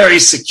maintained very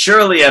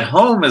securely at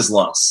home is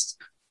lost.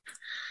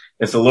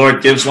 If the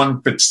Lord gives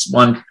one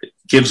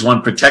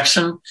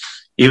protection,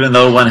 even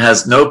though one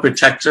has no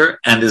protector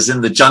and is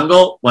in the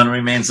jungle, one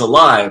remains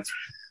alive.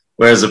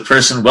 Whereas a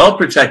person well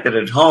protected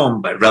at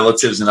home by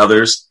relatives and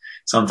others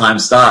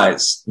sometimes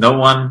dies. No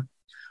one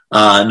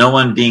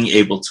being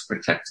able to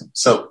protect him.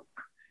 So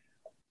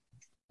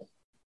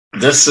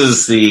this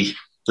is true.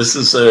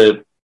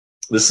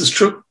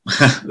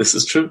 This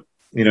is true.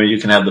 You know, you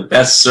can have the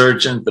best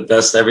surgeon, the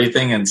best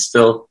everything, and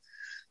still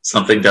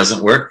something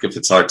doesn't work if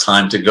it's our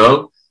time to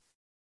go.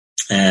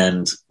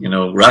 And, you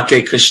know,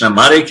 Rake Krishna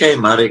Marike,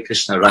 Mare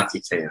Krishna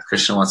Rakike. If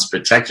Krishna wants to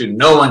protect you,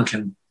 no one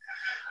can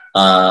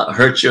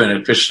hurt you. And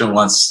if Krishna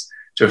wants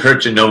to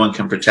hurt you, no one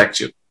can protect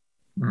you.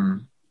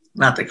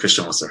 Not that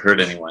Krishna wants to hurt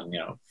anyone, you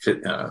know,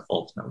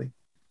 ultimately.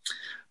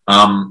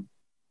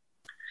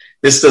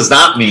 This does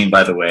not mean,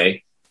 by the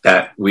way,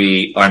 that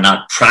we are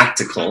not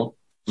practical,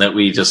 that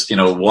we just, you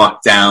know,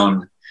 walk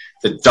down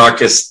the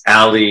darkest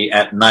alley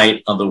at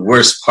night on the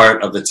worst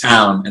part of the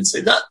town and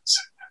say, that's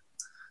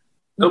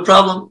no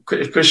problem.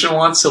 If Krishna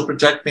wants, he'll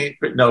protect me.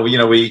 No, you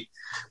know, we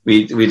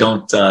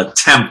don't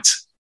tempt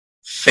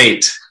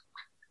fate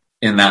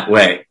in that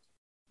way,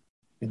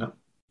 you know.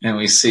 And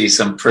we see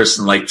some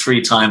person like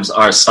 3 times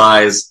our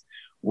size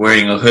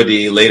wearing a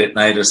hoodie late at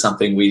night or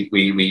something. We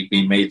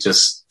may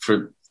just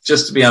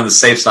to be on the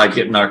safe side,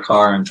 get in our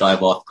car and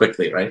drive off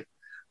quickly, right?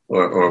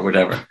 Or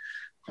whatever.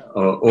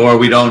 Or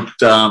we don't,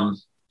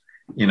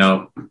 you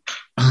know,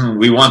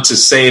 we want to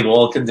save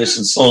all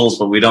conditioned souls,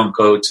 but we don't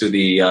go to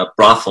the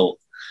brothel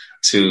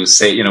to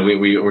say, you know,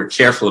 we're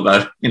careful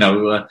about, you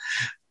know,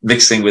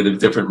 mixing with the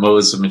different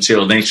modes of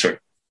material nature,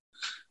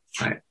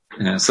 right?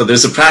 So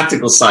there's a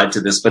practical side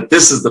to this, but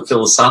this is the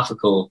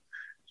philosophical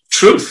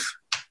truth.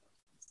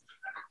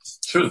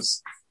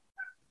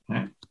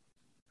 Right?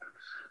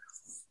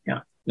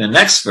 Yeah. The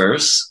next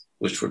verse,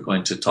 which we're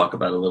going to talk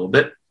about a little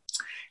bit.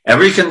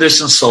 Every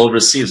conditioned soul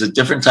receives a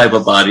different type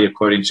of body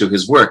according to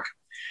his work.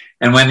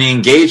 And when the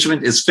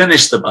engagement is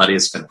finished, the body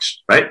is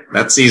finished, right?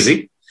 That's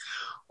easy.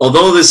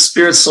 Although this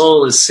spirit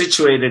soul is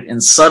situated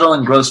in subtle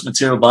and gross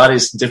material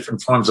bodies in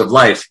different forms of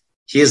life,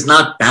 he is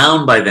not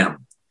bound by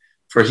them,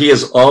 for he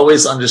is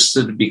always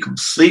understood to be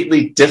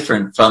completely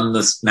different from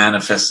this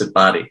manifested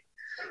body.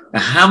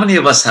 Now, how many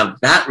of us have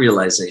that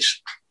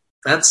realization?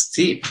 That's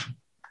deep,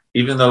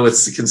 even though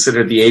it's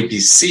considered the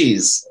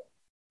ABCs.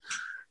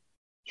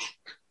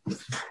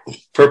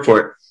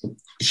 Purport.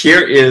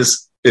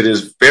 It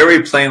is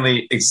very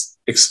plainly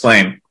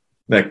explained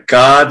that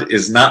God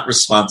is not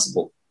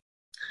responsible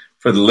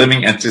for the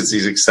living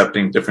entities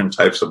accepting different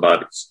types of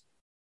bodies.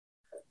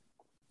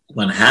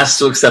 One has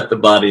to accept the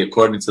body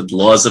according to the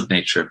laws of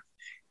nature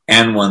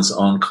and one's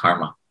own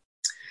karma.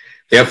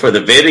 Therefore,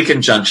 the Vedic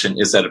injunction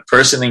is that a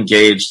person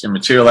engaged in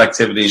material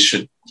activities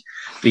should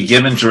be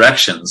given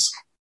directions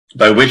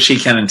by which he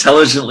can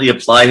intelligently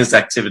apply his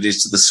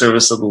activities to the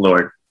service of the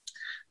Lord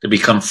to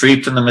become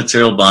free from the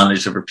material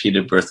bondage of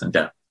repeated birth and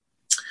death.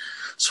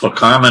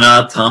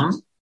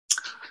 Swakarmanatam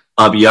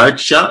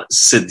abhyarcha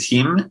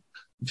siddhim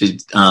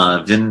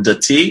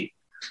vindati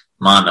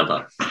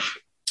manava.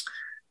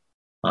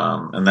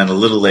 And then a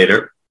little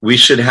later, we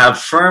should have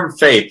firm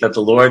faith that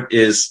the Lord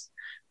is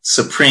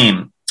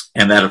supreme,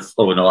 and that I'm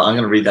going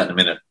to read that in a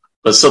minute.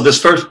 But so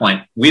this first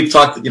point, we've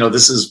talked, you know,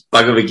 this is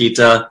Bhagavad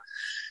Gita,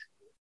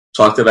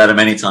 talked about it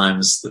many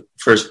times. The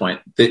first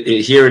point,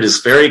 here it is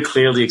very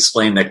clearly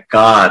explained that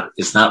God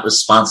is not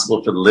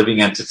responsible for the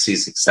living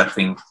entities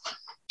accepting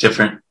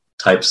different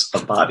types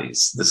of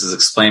bodies. This is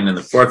explained in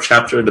the 4th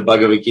chapter of the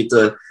Bhagavad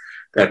Gita,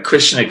 that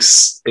Krishna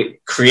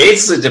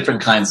creates the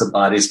different kinds of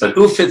bodies, but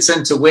who fits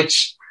into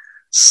which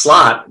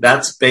slot,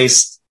 that's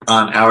based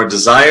on our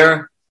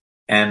desire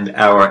and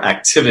our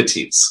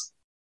activities.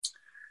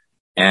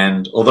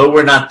 And although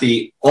we're not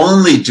the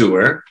only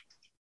doer,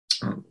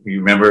 you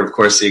remember, of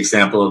course, the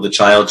example of the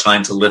child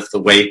trying to lift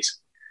the weight.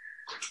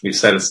 We've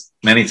said it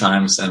many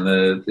times, and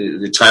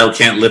the child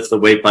can't lift the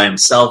weight by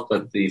himself,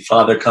 but the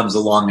father comes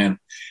along and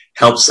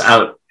helps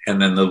out,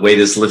 and then the weight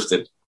is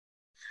lifted.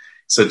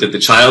 So did the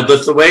child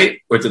lift the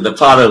weight, or did the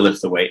father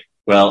lift the weight?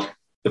 Well,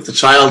 if the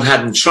child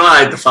hadn't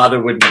tried, the father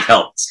wouldn't have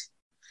helped.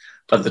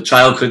 But the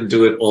child couldn't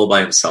do it all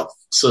by himself.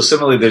 So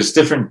similarly, there's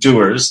different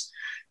doers.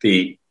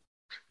 The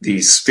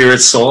spirit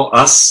soul,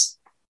 us,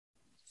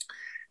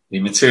 the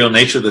material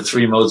nature, the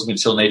 3 modes of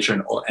material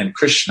nature, and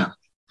Krishna.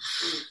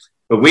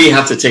 But we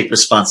have to take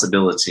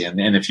responsibility.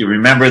 And if you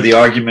remember, the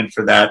argument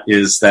for that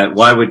is that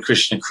why would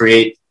Krishna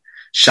create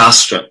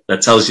Shastra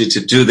that tells you to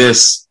do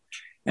this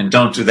and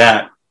don't do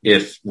that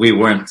if we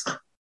weren't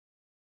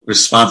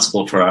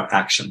responsible for our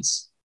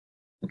actions?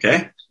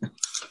 Okay?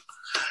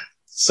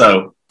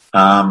 So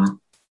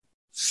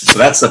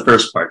that's the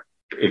first part,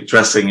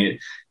 addressing it,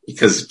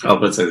 because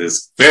Prabhupada said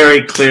it's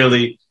very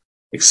clearly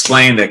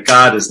explained that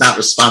God is not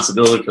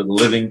responsible for the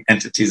living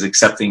entities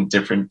accepting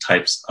different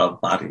types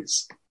of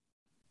bodies.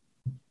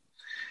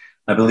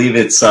 I believe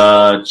it's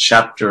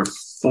chapter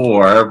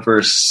 4,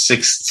 verse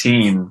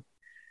 16,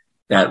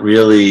 that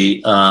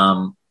really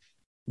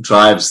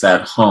drives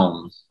that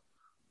home.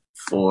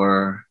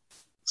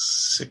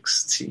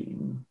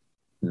 4:16.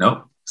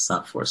 Nope, it's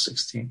not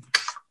 4:16.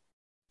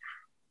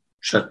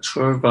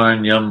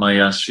 Chaturvarnyam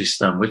maya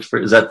sristam. Which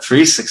verse? Is that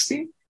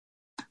 3:16?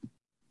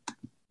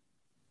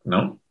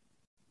 No.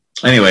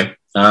 Anyway,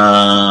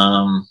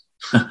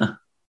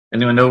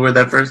 anyone know where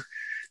that verse?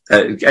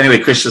 Anyway,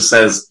 Krishna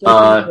says,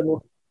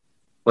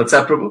 what's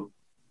that, Prabhu?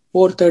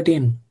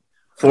 4:13.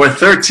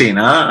 4:13,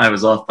 huh? I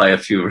was off by a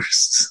few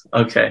verses.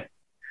 Okay.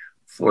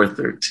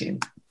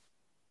 4:13.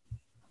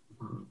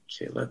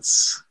 Okay,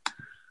 let's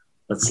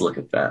look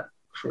at that.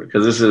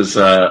 Because this is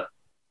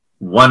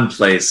one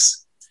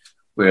place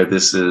where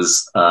this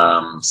is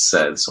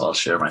said. So I'll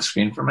share my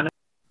screen for a minute.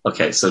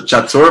 Okay, so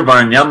Chatur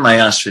Varnyam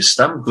Maya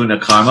Sristam Guna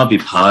Karma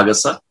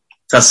Vipagasa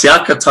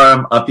Tasya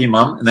Kataram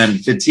Apimam, and then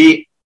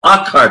Viti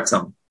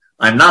Akartam.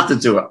 I'm not the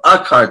doer.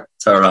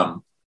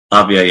 Akartaram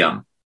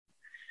Avyayam.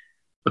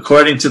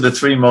 According to the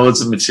 3 modes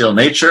of material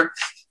nature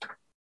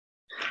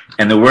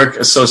and the work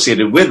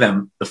associated with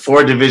them, the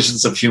 4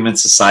 divisions of human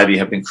society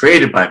have been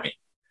created by me.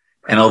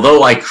 And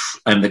although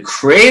I'm the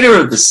creator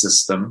of the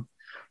system,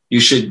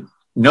 you should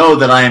know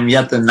that I am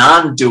yet the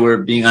non-doer,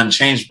 being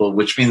unchangeable,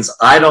 which means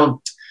I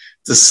don't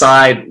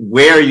decide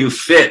where you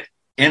fit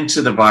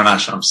into the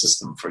Varnashram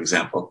system, for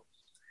example.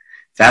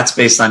 That's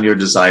based on your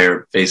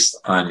desire, based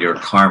on your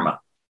karma.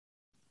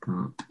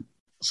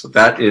 So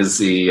that is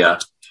the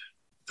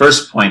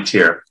first point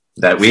here,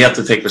 that we have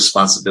to take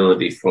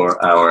responsibility for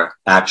our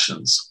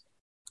actions.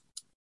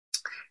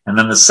 And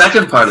then the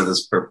second part of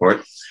this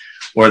purport,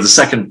 or the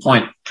second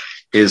point,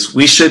 is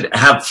we should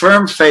have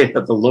firm faith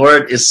that the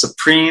Lord is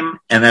supreme,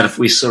 and that if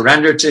we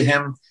surrender to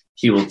him,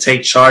 he will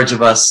take charge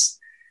of us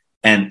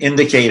and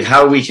indicate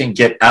how we can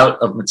get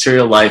out of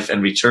material life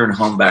and return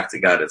home back to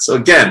Godhead. So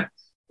again,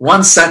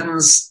 one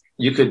sentence,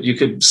 you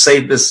could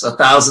say this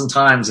 1,000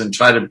 times and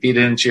try to beat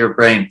it into your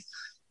brain.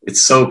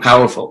 It's so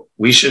powerful.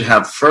 We should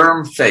have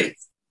firm faith.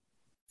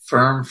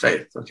 Firm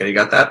faith. Okay, you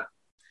got that?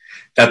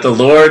 That the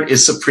Lord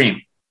is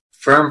supreme.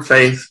 Firm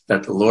faith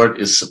that the Lord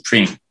is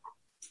supreme.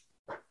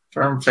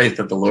 Firm faith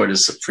that the Lord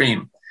is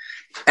supreme.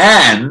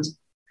 And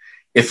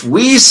if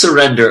we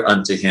surrender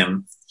unto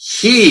him,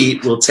 he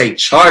will take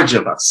charge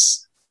of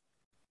us.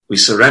 We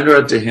surrender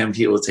unto him,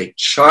 he will take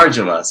charge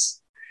of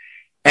us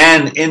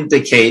and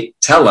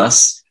tell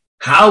us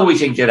how we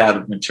can get out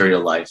of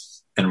material life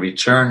and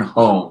return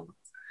home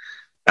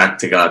back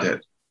to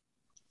Godhead.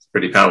 It's a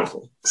pretty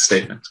powerful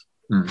statement.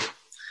 And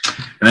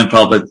then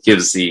Prabhupada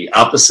gives the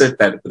opposite,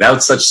 that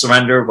without such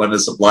surrender, one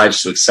is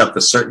obliged to accept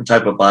a certain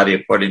type of body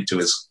according to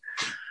his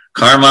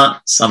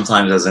karma,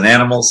 sometimes as an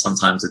animal,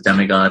 sometimes a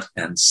demigod,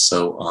 and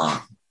so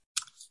on.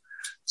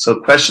 So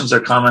questions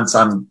or comments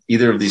on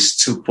either of these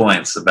 2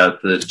 points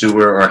about the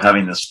doer or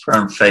having this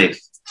firm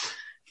faith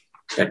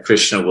that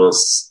Krishna will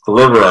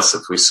deliver us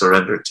if we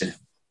surrender to him.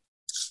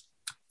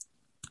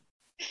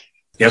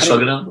 Yes,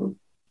 Shogana?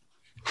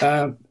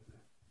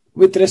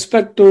 With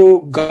respect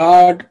to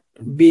God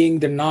being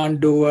the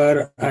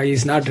non-doer,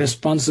 is not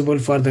responsible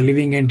for the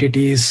living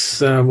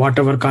entities,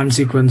 whatever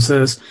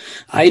consequences,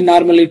 I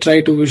normally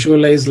try to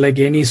visualize like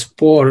any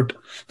sport.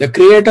 The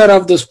creator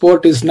of the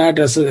sport is not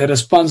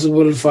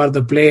responsible for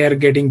the player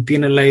getting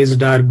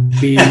penalized or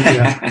being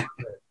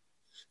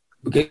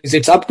because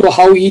it's up to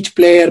how each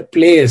player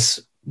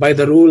plays by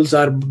the rules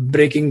or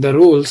breaking the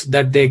rules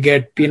that they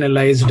get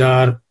penalized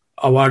or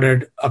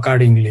awarded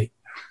accordingly.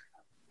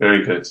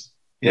 Very good.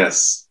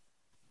 Yes.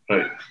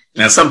 Right.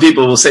 Now some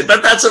people will say,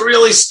 but that's a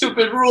really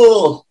stupid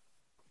rule.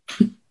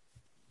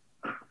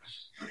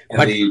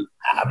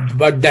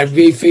 But that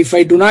if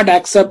I do not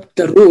accept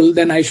the rule,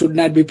 then I should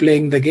not be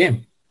playing the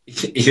game.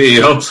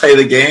 You don't play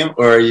the game,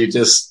 or you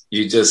just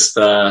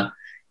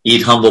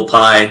eat humble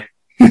pie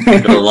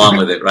and go along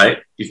with it, right?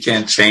 You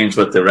can't change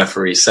what the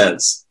referee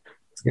says.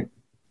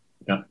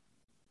 Yeah.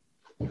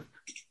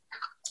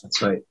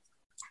 That's right.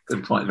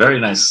 Good point. Very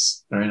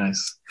nice. Very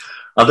nice.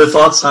 Other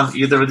thoughts on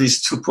either of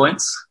these 2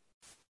 points?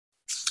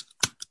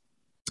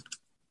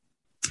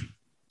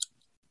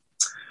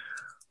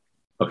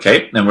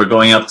 Okay, then we're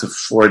going up to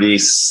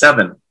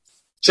 47.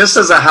 Just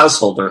as a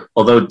householder,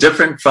 although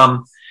different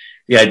from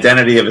the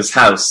identity of his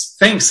house,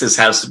 thinks his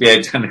house to be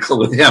identical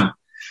with him,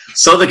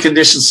 so the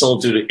conditioned soul,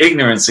 due to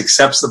ignorance,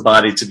 accepts the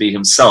body to be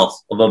himself,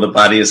 although the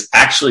body is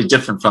actually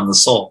different from the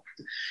soul.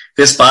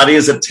 This body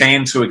is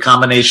obtained through a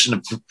combination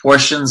of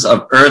proportions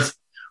of earth,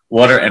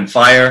 water, and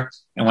fire,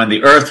 And when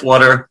the earth,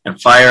 water,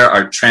 and fire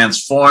are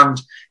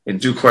transformed in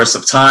due course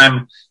of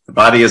time, the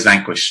body is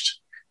vanquished.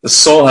 The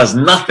soul has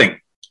nothing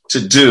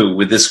to do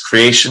with this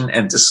creation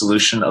and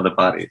dissolution of the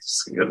body.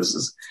 So this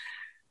is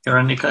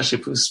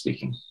Hiranyakashipu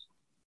speaking.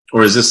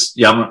 Or is this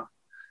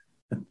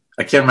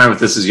I can't remember if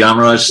this is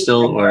Yamaraj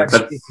still,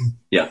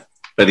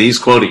 but he's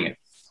quoting it.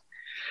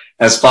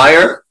 As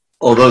fire,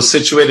 although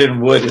situated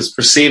in wood, is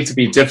perceived to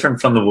be different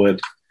from the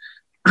wood,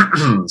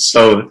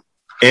 so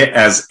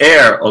as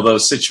air, although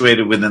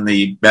situated within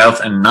the mouth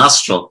and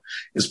nostril,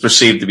 is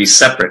perceived to be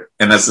separate.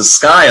 And as the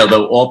sky,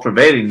 although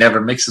all-pervading, never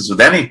mixes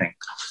with anything,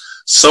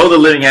 so the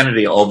living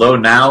entity, although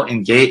now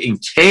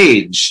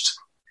encaged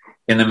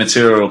in the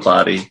material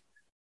body,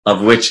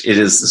 of which it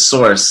is the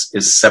source,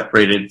 is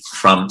separated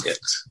from it.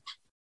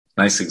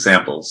 Nice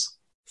examples.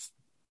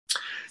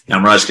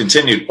 Yamaraj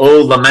continued,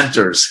 "O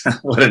lamenters,"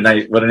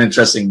 what an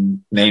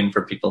interesting name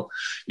for people.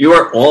 "You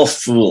are all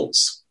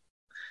fools.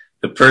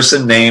 The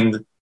person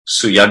named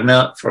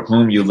Suyagna, for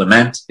whom you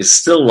lament, is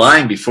still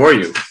lying before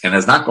you and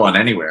has not gone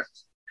anywhere.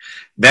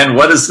 Then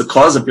what is the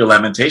cause of your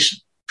lamentation?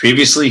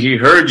 Previously he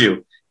heard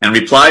you and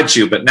replied to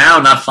you, but now,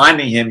 not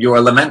finding him, you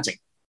are lamenting.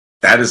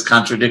 That is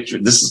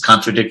contradictory. This is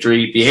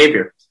contradictory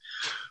behavior.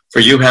 For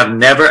you have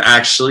never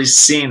actually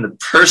seen the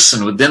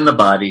person within the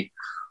body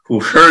who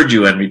heard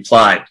you and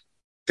replied.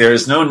 There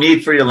is no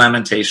need for your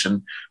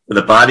lamentation, for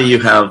the body you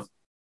have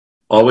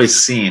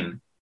always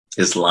seen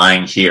is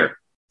lying here.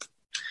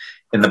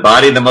 In the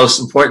body, the most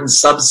important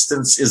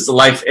substance is the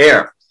life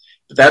air,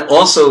 but that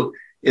also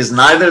is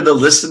neither the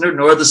listener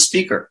nor the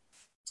speaker.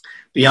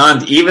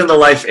 Beyond even the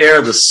life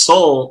air, the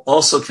soul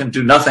also can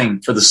do nothing,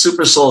 for the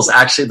super soul is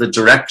actually the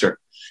director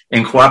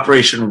in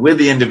cooperation with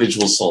the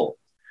individual soul.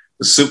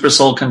 The super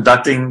soul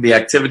conducting the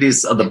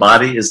activities of the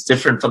body is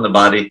different from the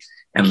body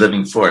and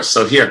living force."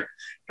 So here,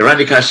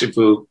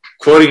 Hiranyakashipu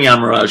quoting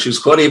Yamaraj, who's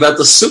quoting about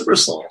the super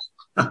soul.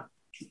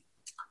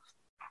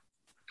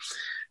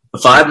 The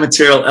 5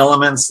 material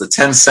elements, the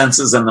 10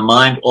 senses, and the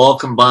mind all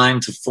combine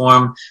to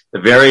form the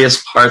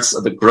various parts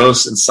of the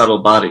gross and subtle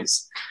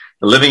bodies.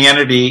 The living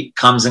entity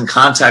comes in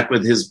contact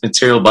with his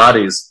material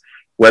bodies,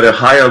 whether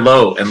high or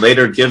low, and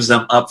later gives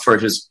them up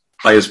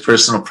by his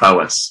personal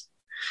prowess.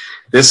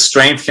 This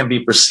strength can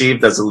be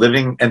perceived as a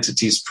living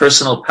entity's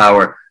personal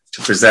power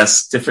to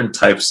possess different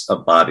types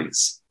of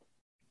bodies.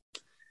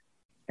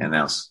 And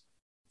now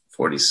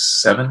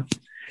 47.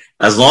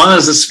 As long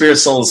as the spirit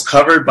soul is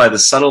covered by the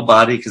subtle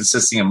body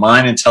consisting of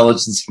mind,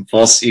 intelligence, and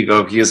false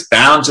ego, he is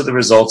bound to the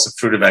results of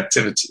fruitive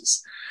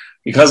activities.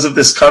 Because of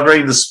this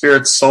covering, the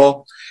spirit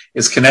soul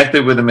is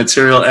connected with the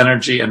material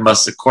energy and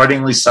must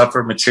accordingly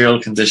suffer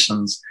material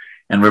conditions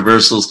and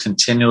reversals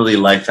continually,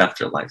 life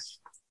after life.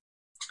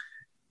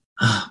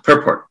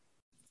 Purport.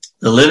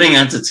 The living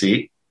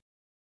entity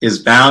is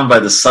bound by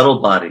the subtle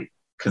body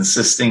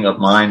consisting of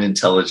mind,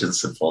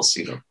 intelligence, and false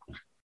ego.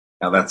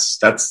 Now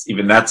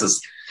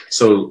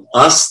so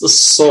us, the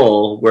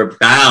soul, we're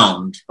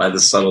bound by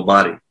the subtle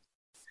body.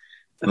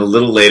 And a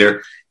little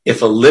later,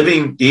 if a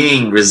living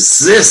being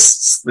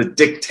resists the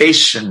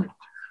dictation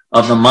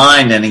of the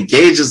mind and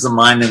engages the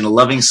mind in the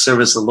loving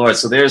service of the Lord.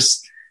 So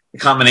there's the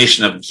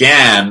combination of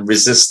Gyan,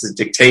 resist the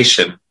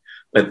dictation,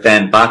 but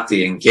then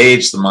Bhakti,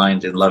 engage the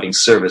mind in loving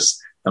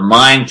service. The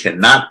mind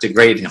cannot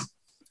degrade him.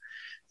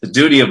 The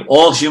duty of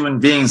all human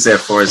beings,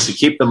 therefore, is to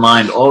keep the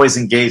mind always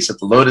engaged at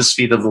the lotus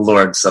feet of the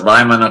Lord.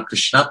 Savaimana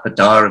Krishna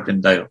Padar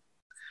Vindayo.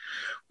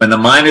 When the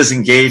mind is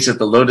engaged at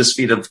the lotus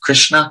feet of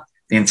Krishna,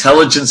 the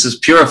intelligence is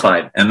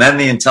purified, and then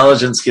the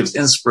intelligence gets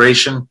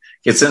inspiration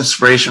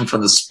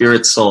from the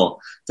spirit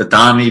soul, the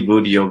Dhammi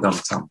Buddhi Yogam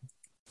Tam.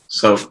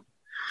 So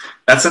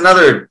that's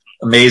another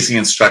amazing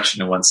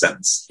instruction in one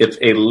sentence. If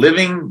a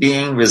living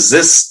being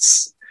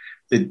resists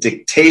the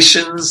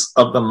dictations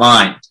of the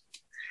mind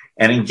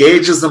and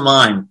engages the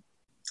mind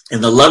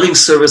in the loving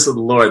service of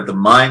the Lord, the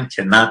mind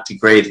cannot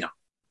degrade him.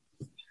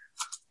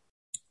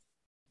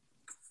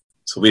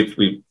 So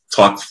we've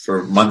talked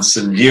for months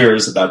and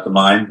years about the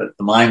mind, but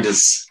the mind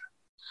is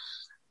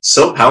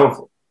so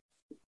powerful.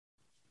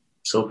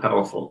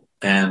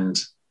 And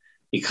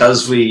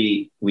because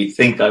we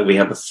think that we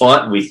have a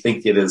thought and we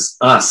think it is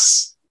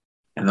us,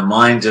 and the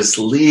mind just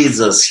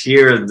leads us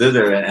here and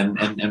thither,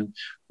 and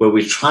what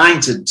we're trying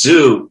to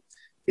do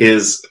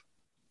is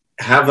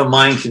have the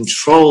mind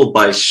controlled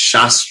by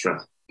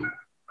Shastra,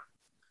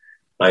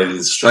 by the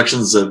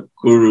instructions of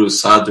Guru,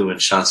 Sadhu, and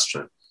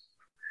Shastra.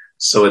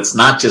 So it's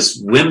not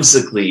just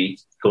whimsically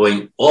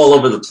going all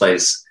over the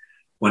place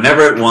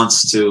whenever it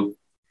wants to,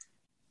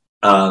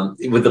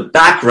 with the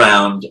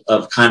background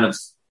of kind of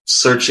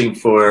searching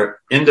for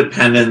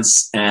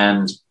independence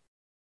and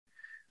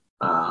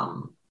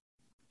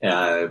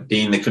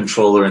being the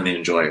controller and the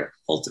enjoyer,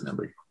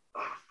 ultimately.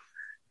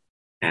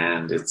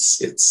 And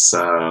it's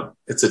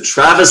a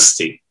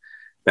travesty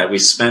that we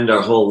spend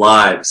our whole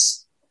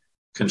lives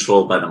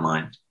controlled by the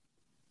mind.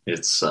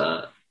 It's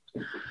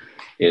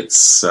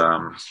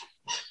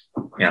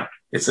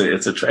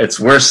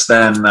worse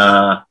than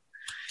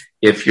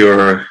if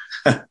you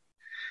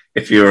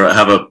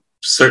have a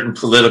certain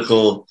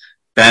political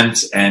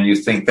bent and you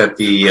think that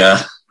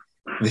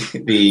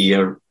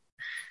the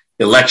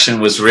election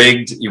was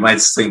rigged, you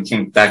might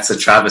think that's a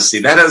travesty.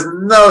 That has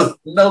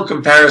no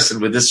comparison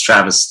with this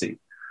travesty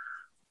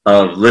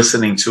of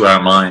listening to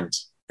our mind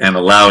and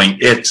allowing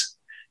it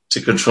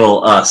to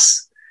control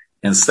us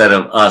instead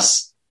of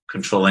us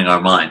controlling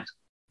our mind.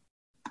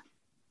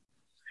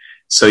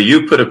 So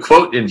you put a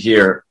quote in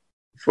here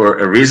for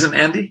a reason,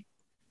 Andy?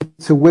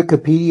 It's a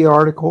Wikipedia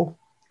article.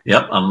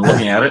 Yep, I'm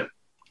looking at it.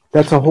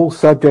 That's a whole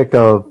subject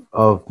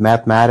of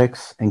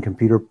mathematics and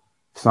computer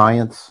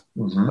science,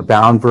 a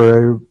bound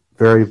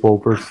variable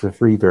versus a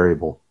free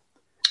variable.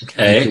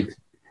 Okay.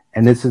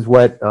 And this is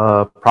what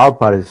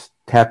Prabhupada has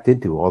tapped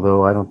into,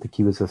 although I don't think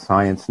he was a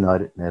science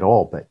nut at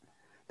all, but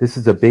this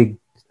is a big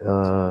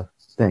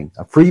thing.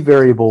 A free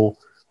variable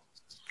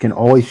can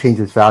always change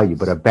its value,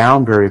 but a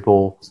bound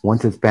variable,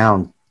 once it's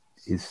bound,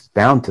 is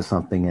bound to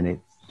something, and it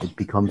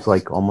becomes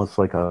almost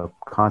like a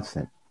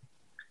constant.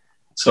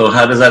 So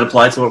how does that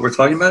apply to what we're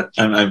talking about?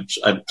 I'm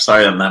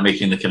sorry, I'm not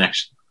making the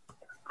connection.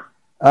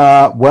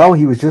 Well,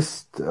 he was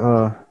just,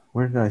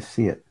 where did I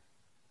see it?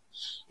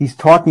 He's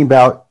talking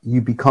about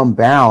you become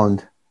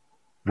bound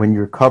when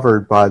you're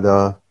covered by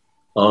the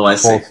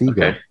false ego.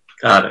 Okay.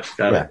 Got it.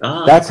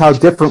 Ah. That's how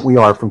different we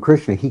are from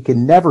Krishna. He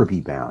can never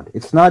be bound.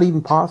 It's not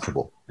even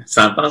possible. It's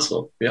not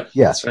possible. Yeah.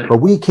 Yes, right. but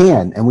we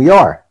can, and we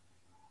are.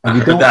 And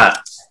we don't. That.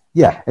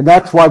 Yeah, and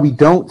that's why we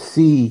don't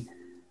see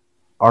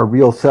our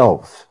real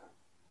selves,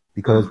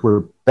 because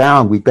we're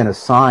bound. We've been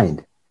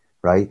assigned,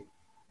 right?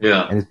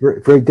 Yeah. And it's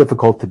very, very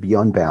difficult to be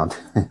unbound.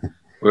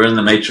 We're in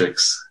the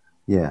matrix.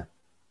 Yeah.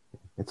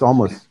 It's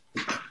almost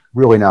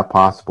really not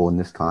possible in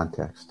this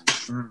context.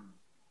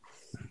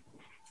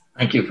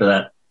 Thank you for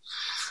that.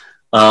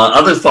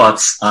 Other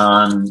thoughts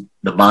on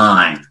the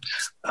mind?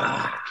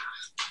 I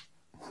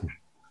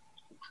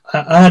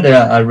had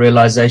a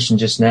realization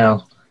just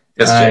now.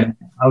 Yes, and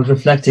I was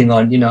reflecting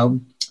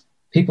on,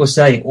 people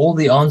say all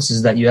the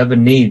answers that you ever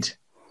need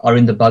are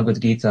in the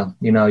Bhagavad Gita.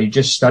 You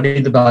just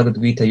study the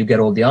Bhagavad Gita, you get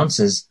all the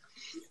answers.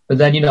 But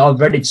then, I've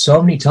read it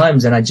so many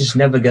times and I just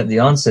never get the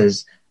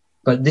answers.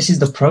 But this is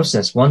the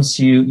process. Once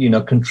you,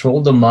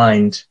 control the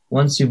mind,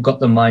 once you've got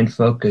the mind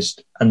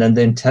focused, and then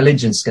the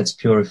intelligence gets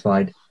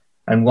purified.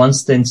 And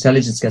once the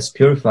intelligence gets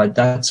purified,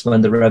 that's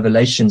when the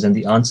revelations and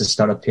the answers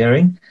start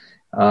appearing.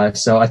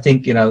 So I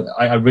think,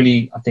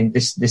 I think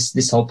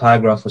this whole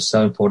paragraph was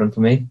so important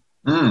for me.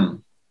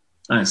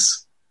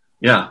 Nice.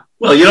 Yeah.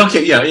 Well, you don't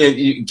get,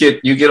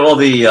 you get all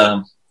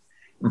the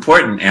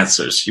important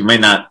answers. You may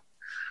not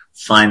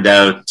find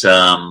out,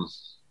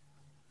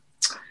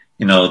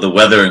 the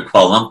weather in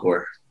Kuala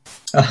Lumpur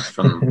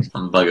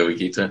from Bhagavad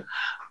Gita,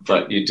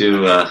 but you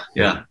do,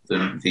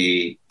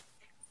 the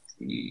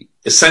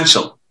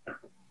essential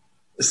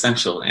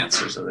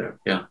answers are there.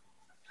 Yeah.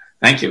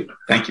 Thank you.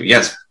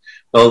 Yes.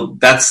 Well,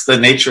 that's the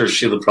nature of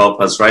Srila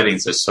Prabhupada's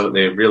writings.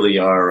 They really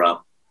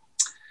are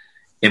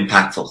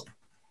impactful.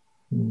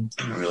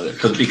 Really,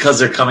 because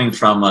they're coming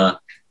from a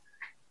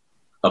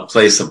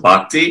place of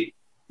bhakti.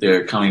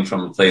 They're coming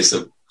from a place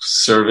of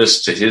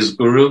service to his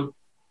guru,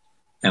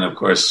 and of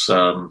course,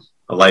 a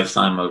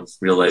lifetime of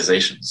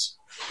realizations.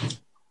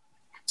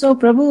 So,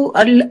 Prabhu,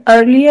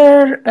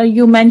 earlier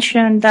you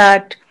mentioned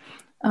that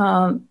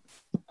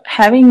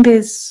having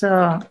this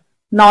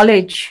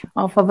knowledge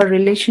of our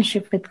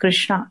relationship with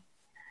Krishna.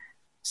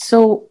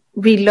 So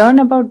we learn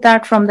about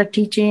that from the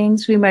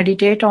teachings, we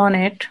meditate on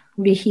it,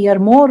 we hear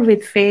more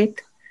with faith,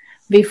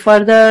 we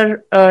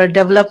further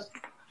develop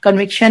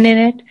conviction in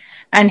it.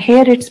 And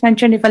here it's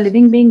mentioned, if a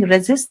living being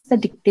resists the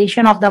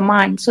dictation of the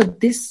mind. So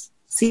this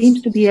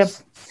seems to be a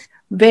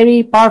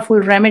very powerful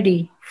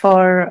remedy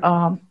for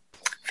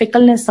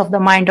fickleness of the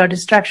mind or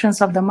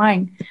distractions of the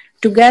mind.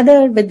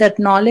 Together with that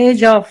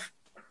knowledge of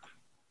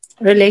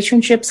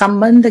relationship,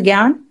 sambandha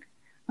gyan,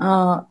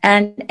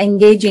 and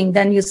engaging,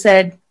 then you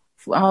said,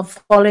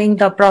 following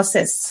the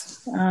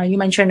process. You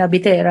mentioned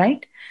Abhite,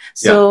 right?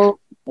 So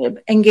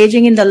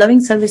engaging in the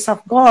loving service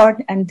of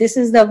God, and this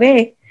is the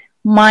way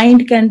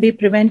mind can be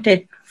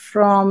prevented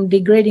from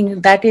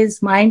degrading. That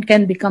is, mind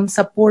can become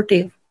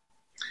supportive.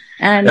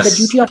 And the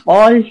duty of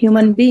all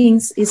human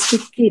beings is to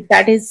keep.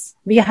 That is,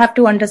 we have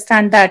to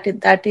understand that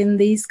in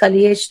these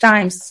Kali Age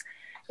times,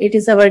 it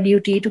is our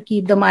duty to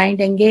keep the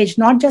mind engaged.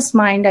 Not just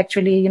mind,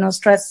 actually,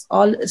 stress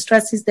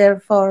is there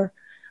for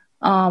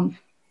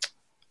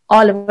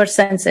all of our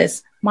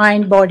senses,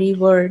 mind, body,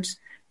 words,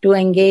 to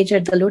engage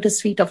at the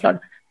lotus feet of Lord.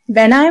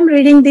 When I'm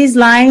reading these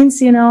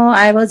lines,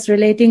 I was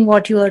relating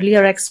what you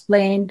earlier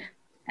explained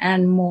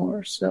and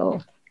more.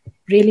 So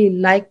really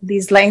like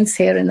these lines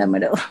here in the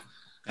middle.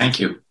 Thank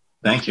you.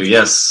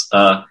 Yes.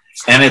 And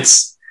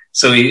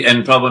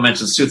Prabhupada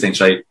mentions two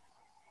things, right?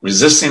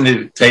 Resisting the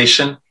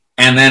temptation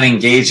and then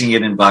engaging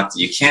it in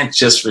bhakti. You can't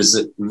just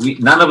resist.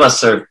 None of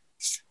us are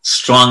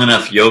strong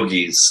enough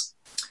yogis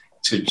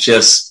to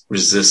just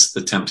resist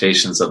the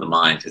temptations of the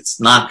mind. It's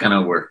not going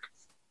to work.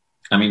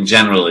 I mean,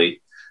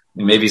 generally,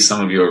 maybe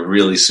some of you are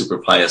really super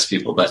pious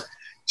people, but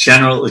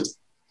generally,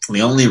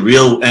 the only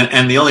real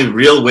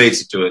way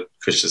to do it,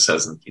 Krishna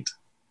says in Gita,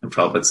 and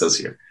Prabhupada says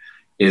here,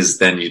 is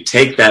then you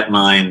take that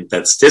mind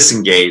that's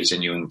disengaged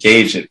and you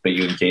engage it, but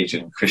you engage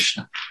it in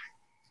Krishna.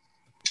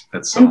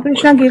 That's so and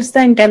Krishna important. gives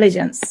the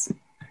intelligence.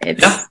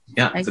 It's,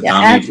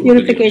 as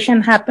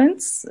purification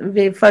happens,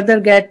 we further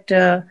get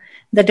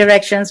the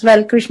directions.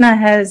 Well, Krishna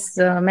has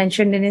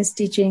mentioned in his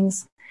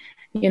teachings,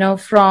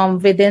 from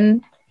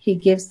within, he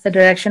gives the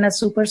direction as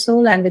super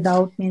soul, and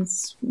without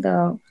means the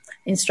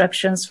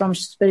instructions from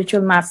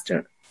spiritual master.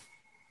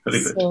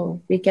 Very good.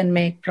 So we can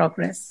make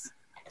progress.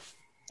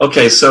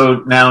 Okay,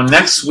 so now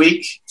next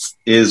week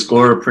is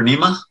Gaura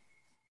Purnima,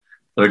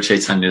 Lord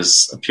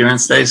Chaitanya's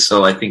appearance day.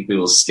 So I think we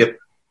will skip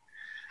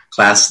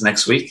class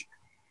next week.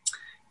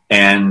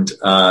 And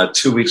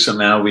 2 weeks from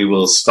now, we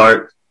will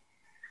start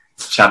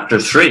chapter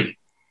 3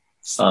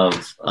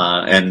 of,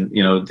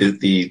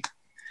 the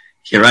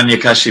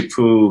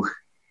Hiranyakashipu,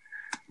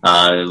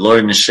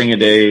 Lord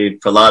Nrsingadev,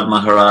 Prahlad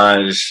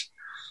Maharaj,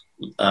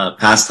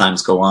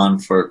 pastimes go on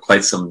for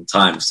quite some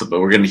time. But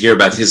we're going to hear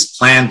about his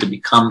plan to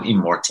become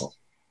immortal.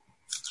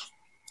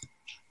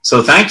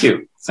 So thank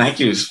you. Thank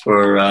you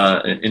for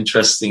an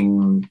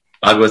interesting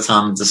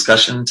Bhagavatam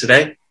discussion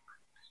today.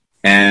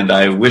 And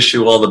I wish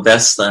you all the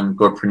best on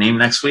Gaura Purnima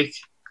next week.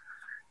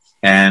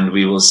 And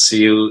we will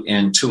see you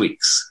in 2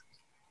 weeks.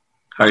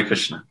 Hare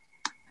Krishna.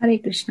 Hare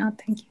Krishna.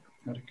 Thank you.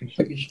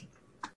 Hare Krishna.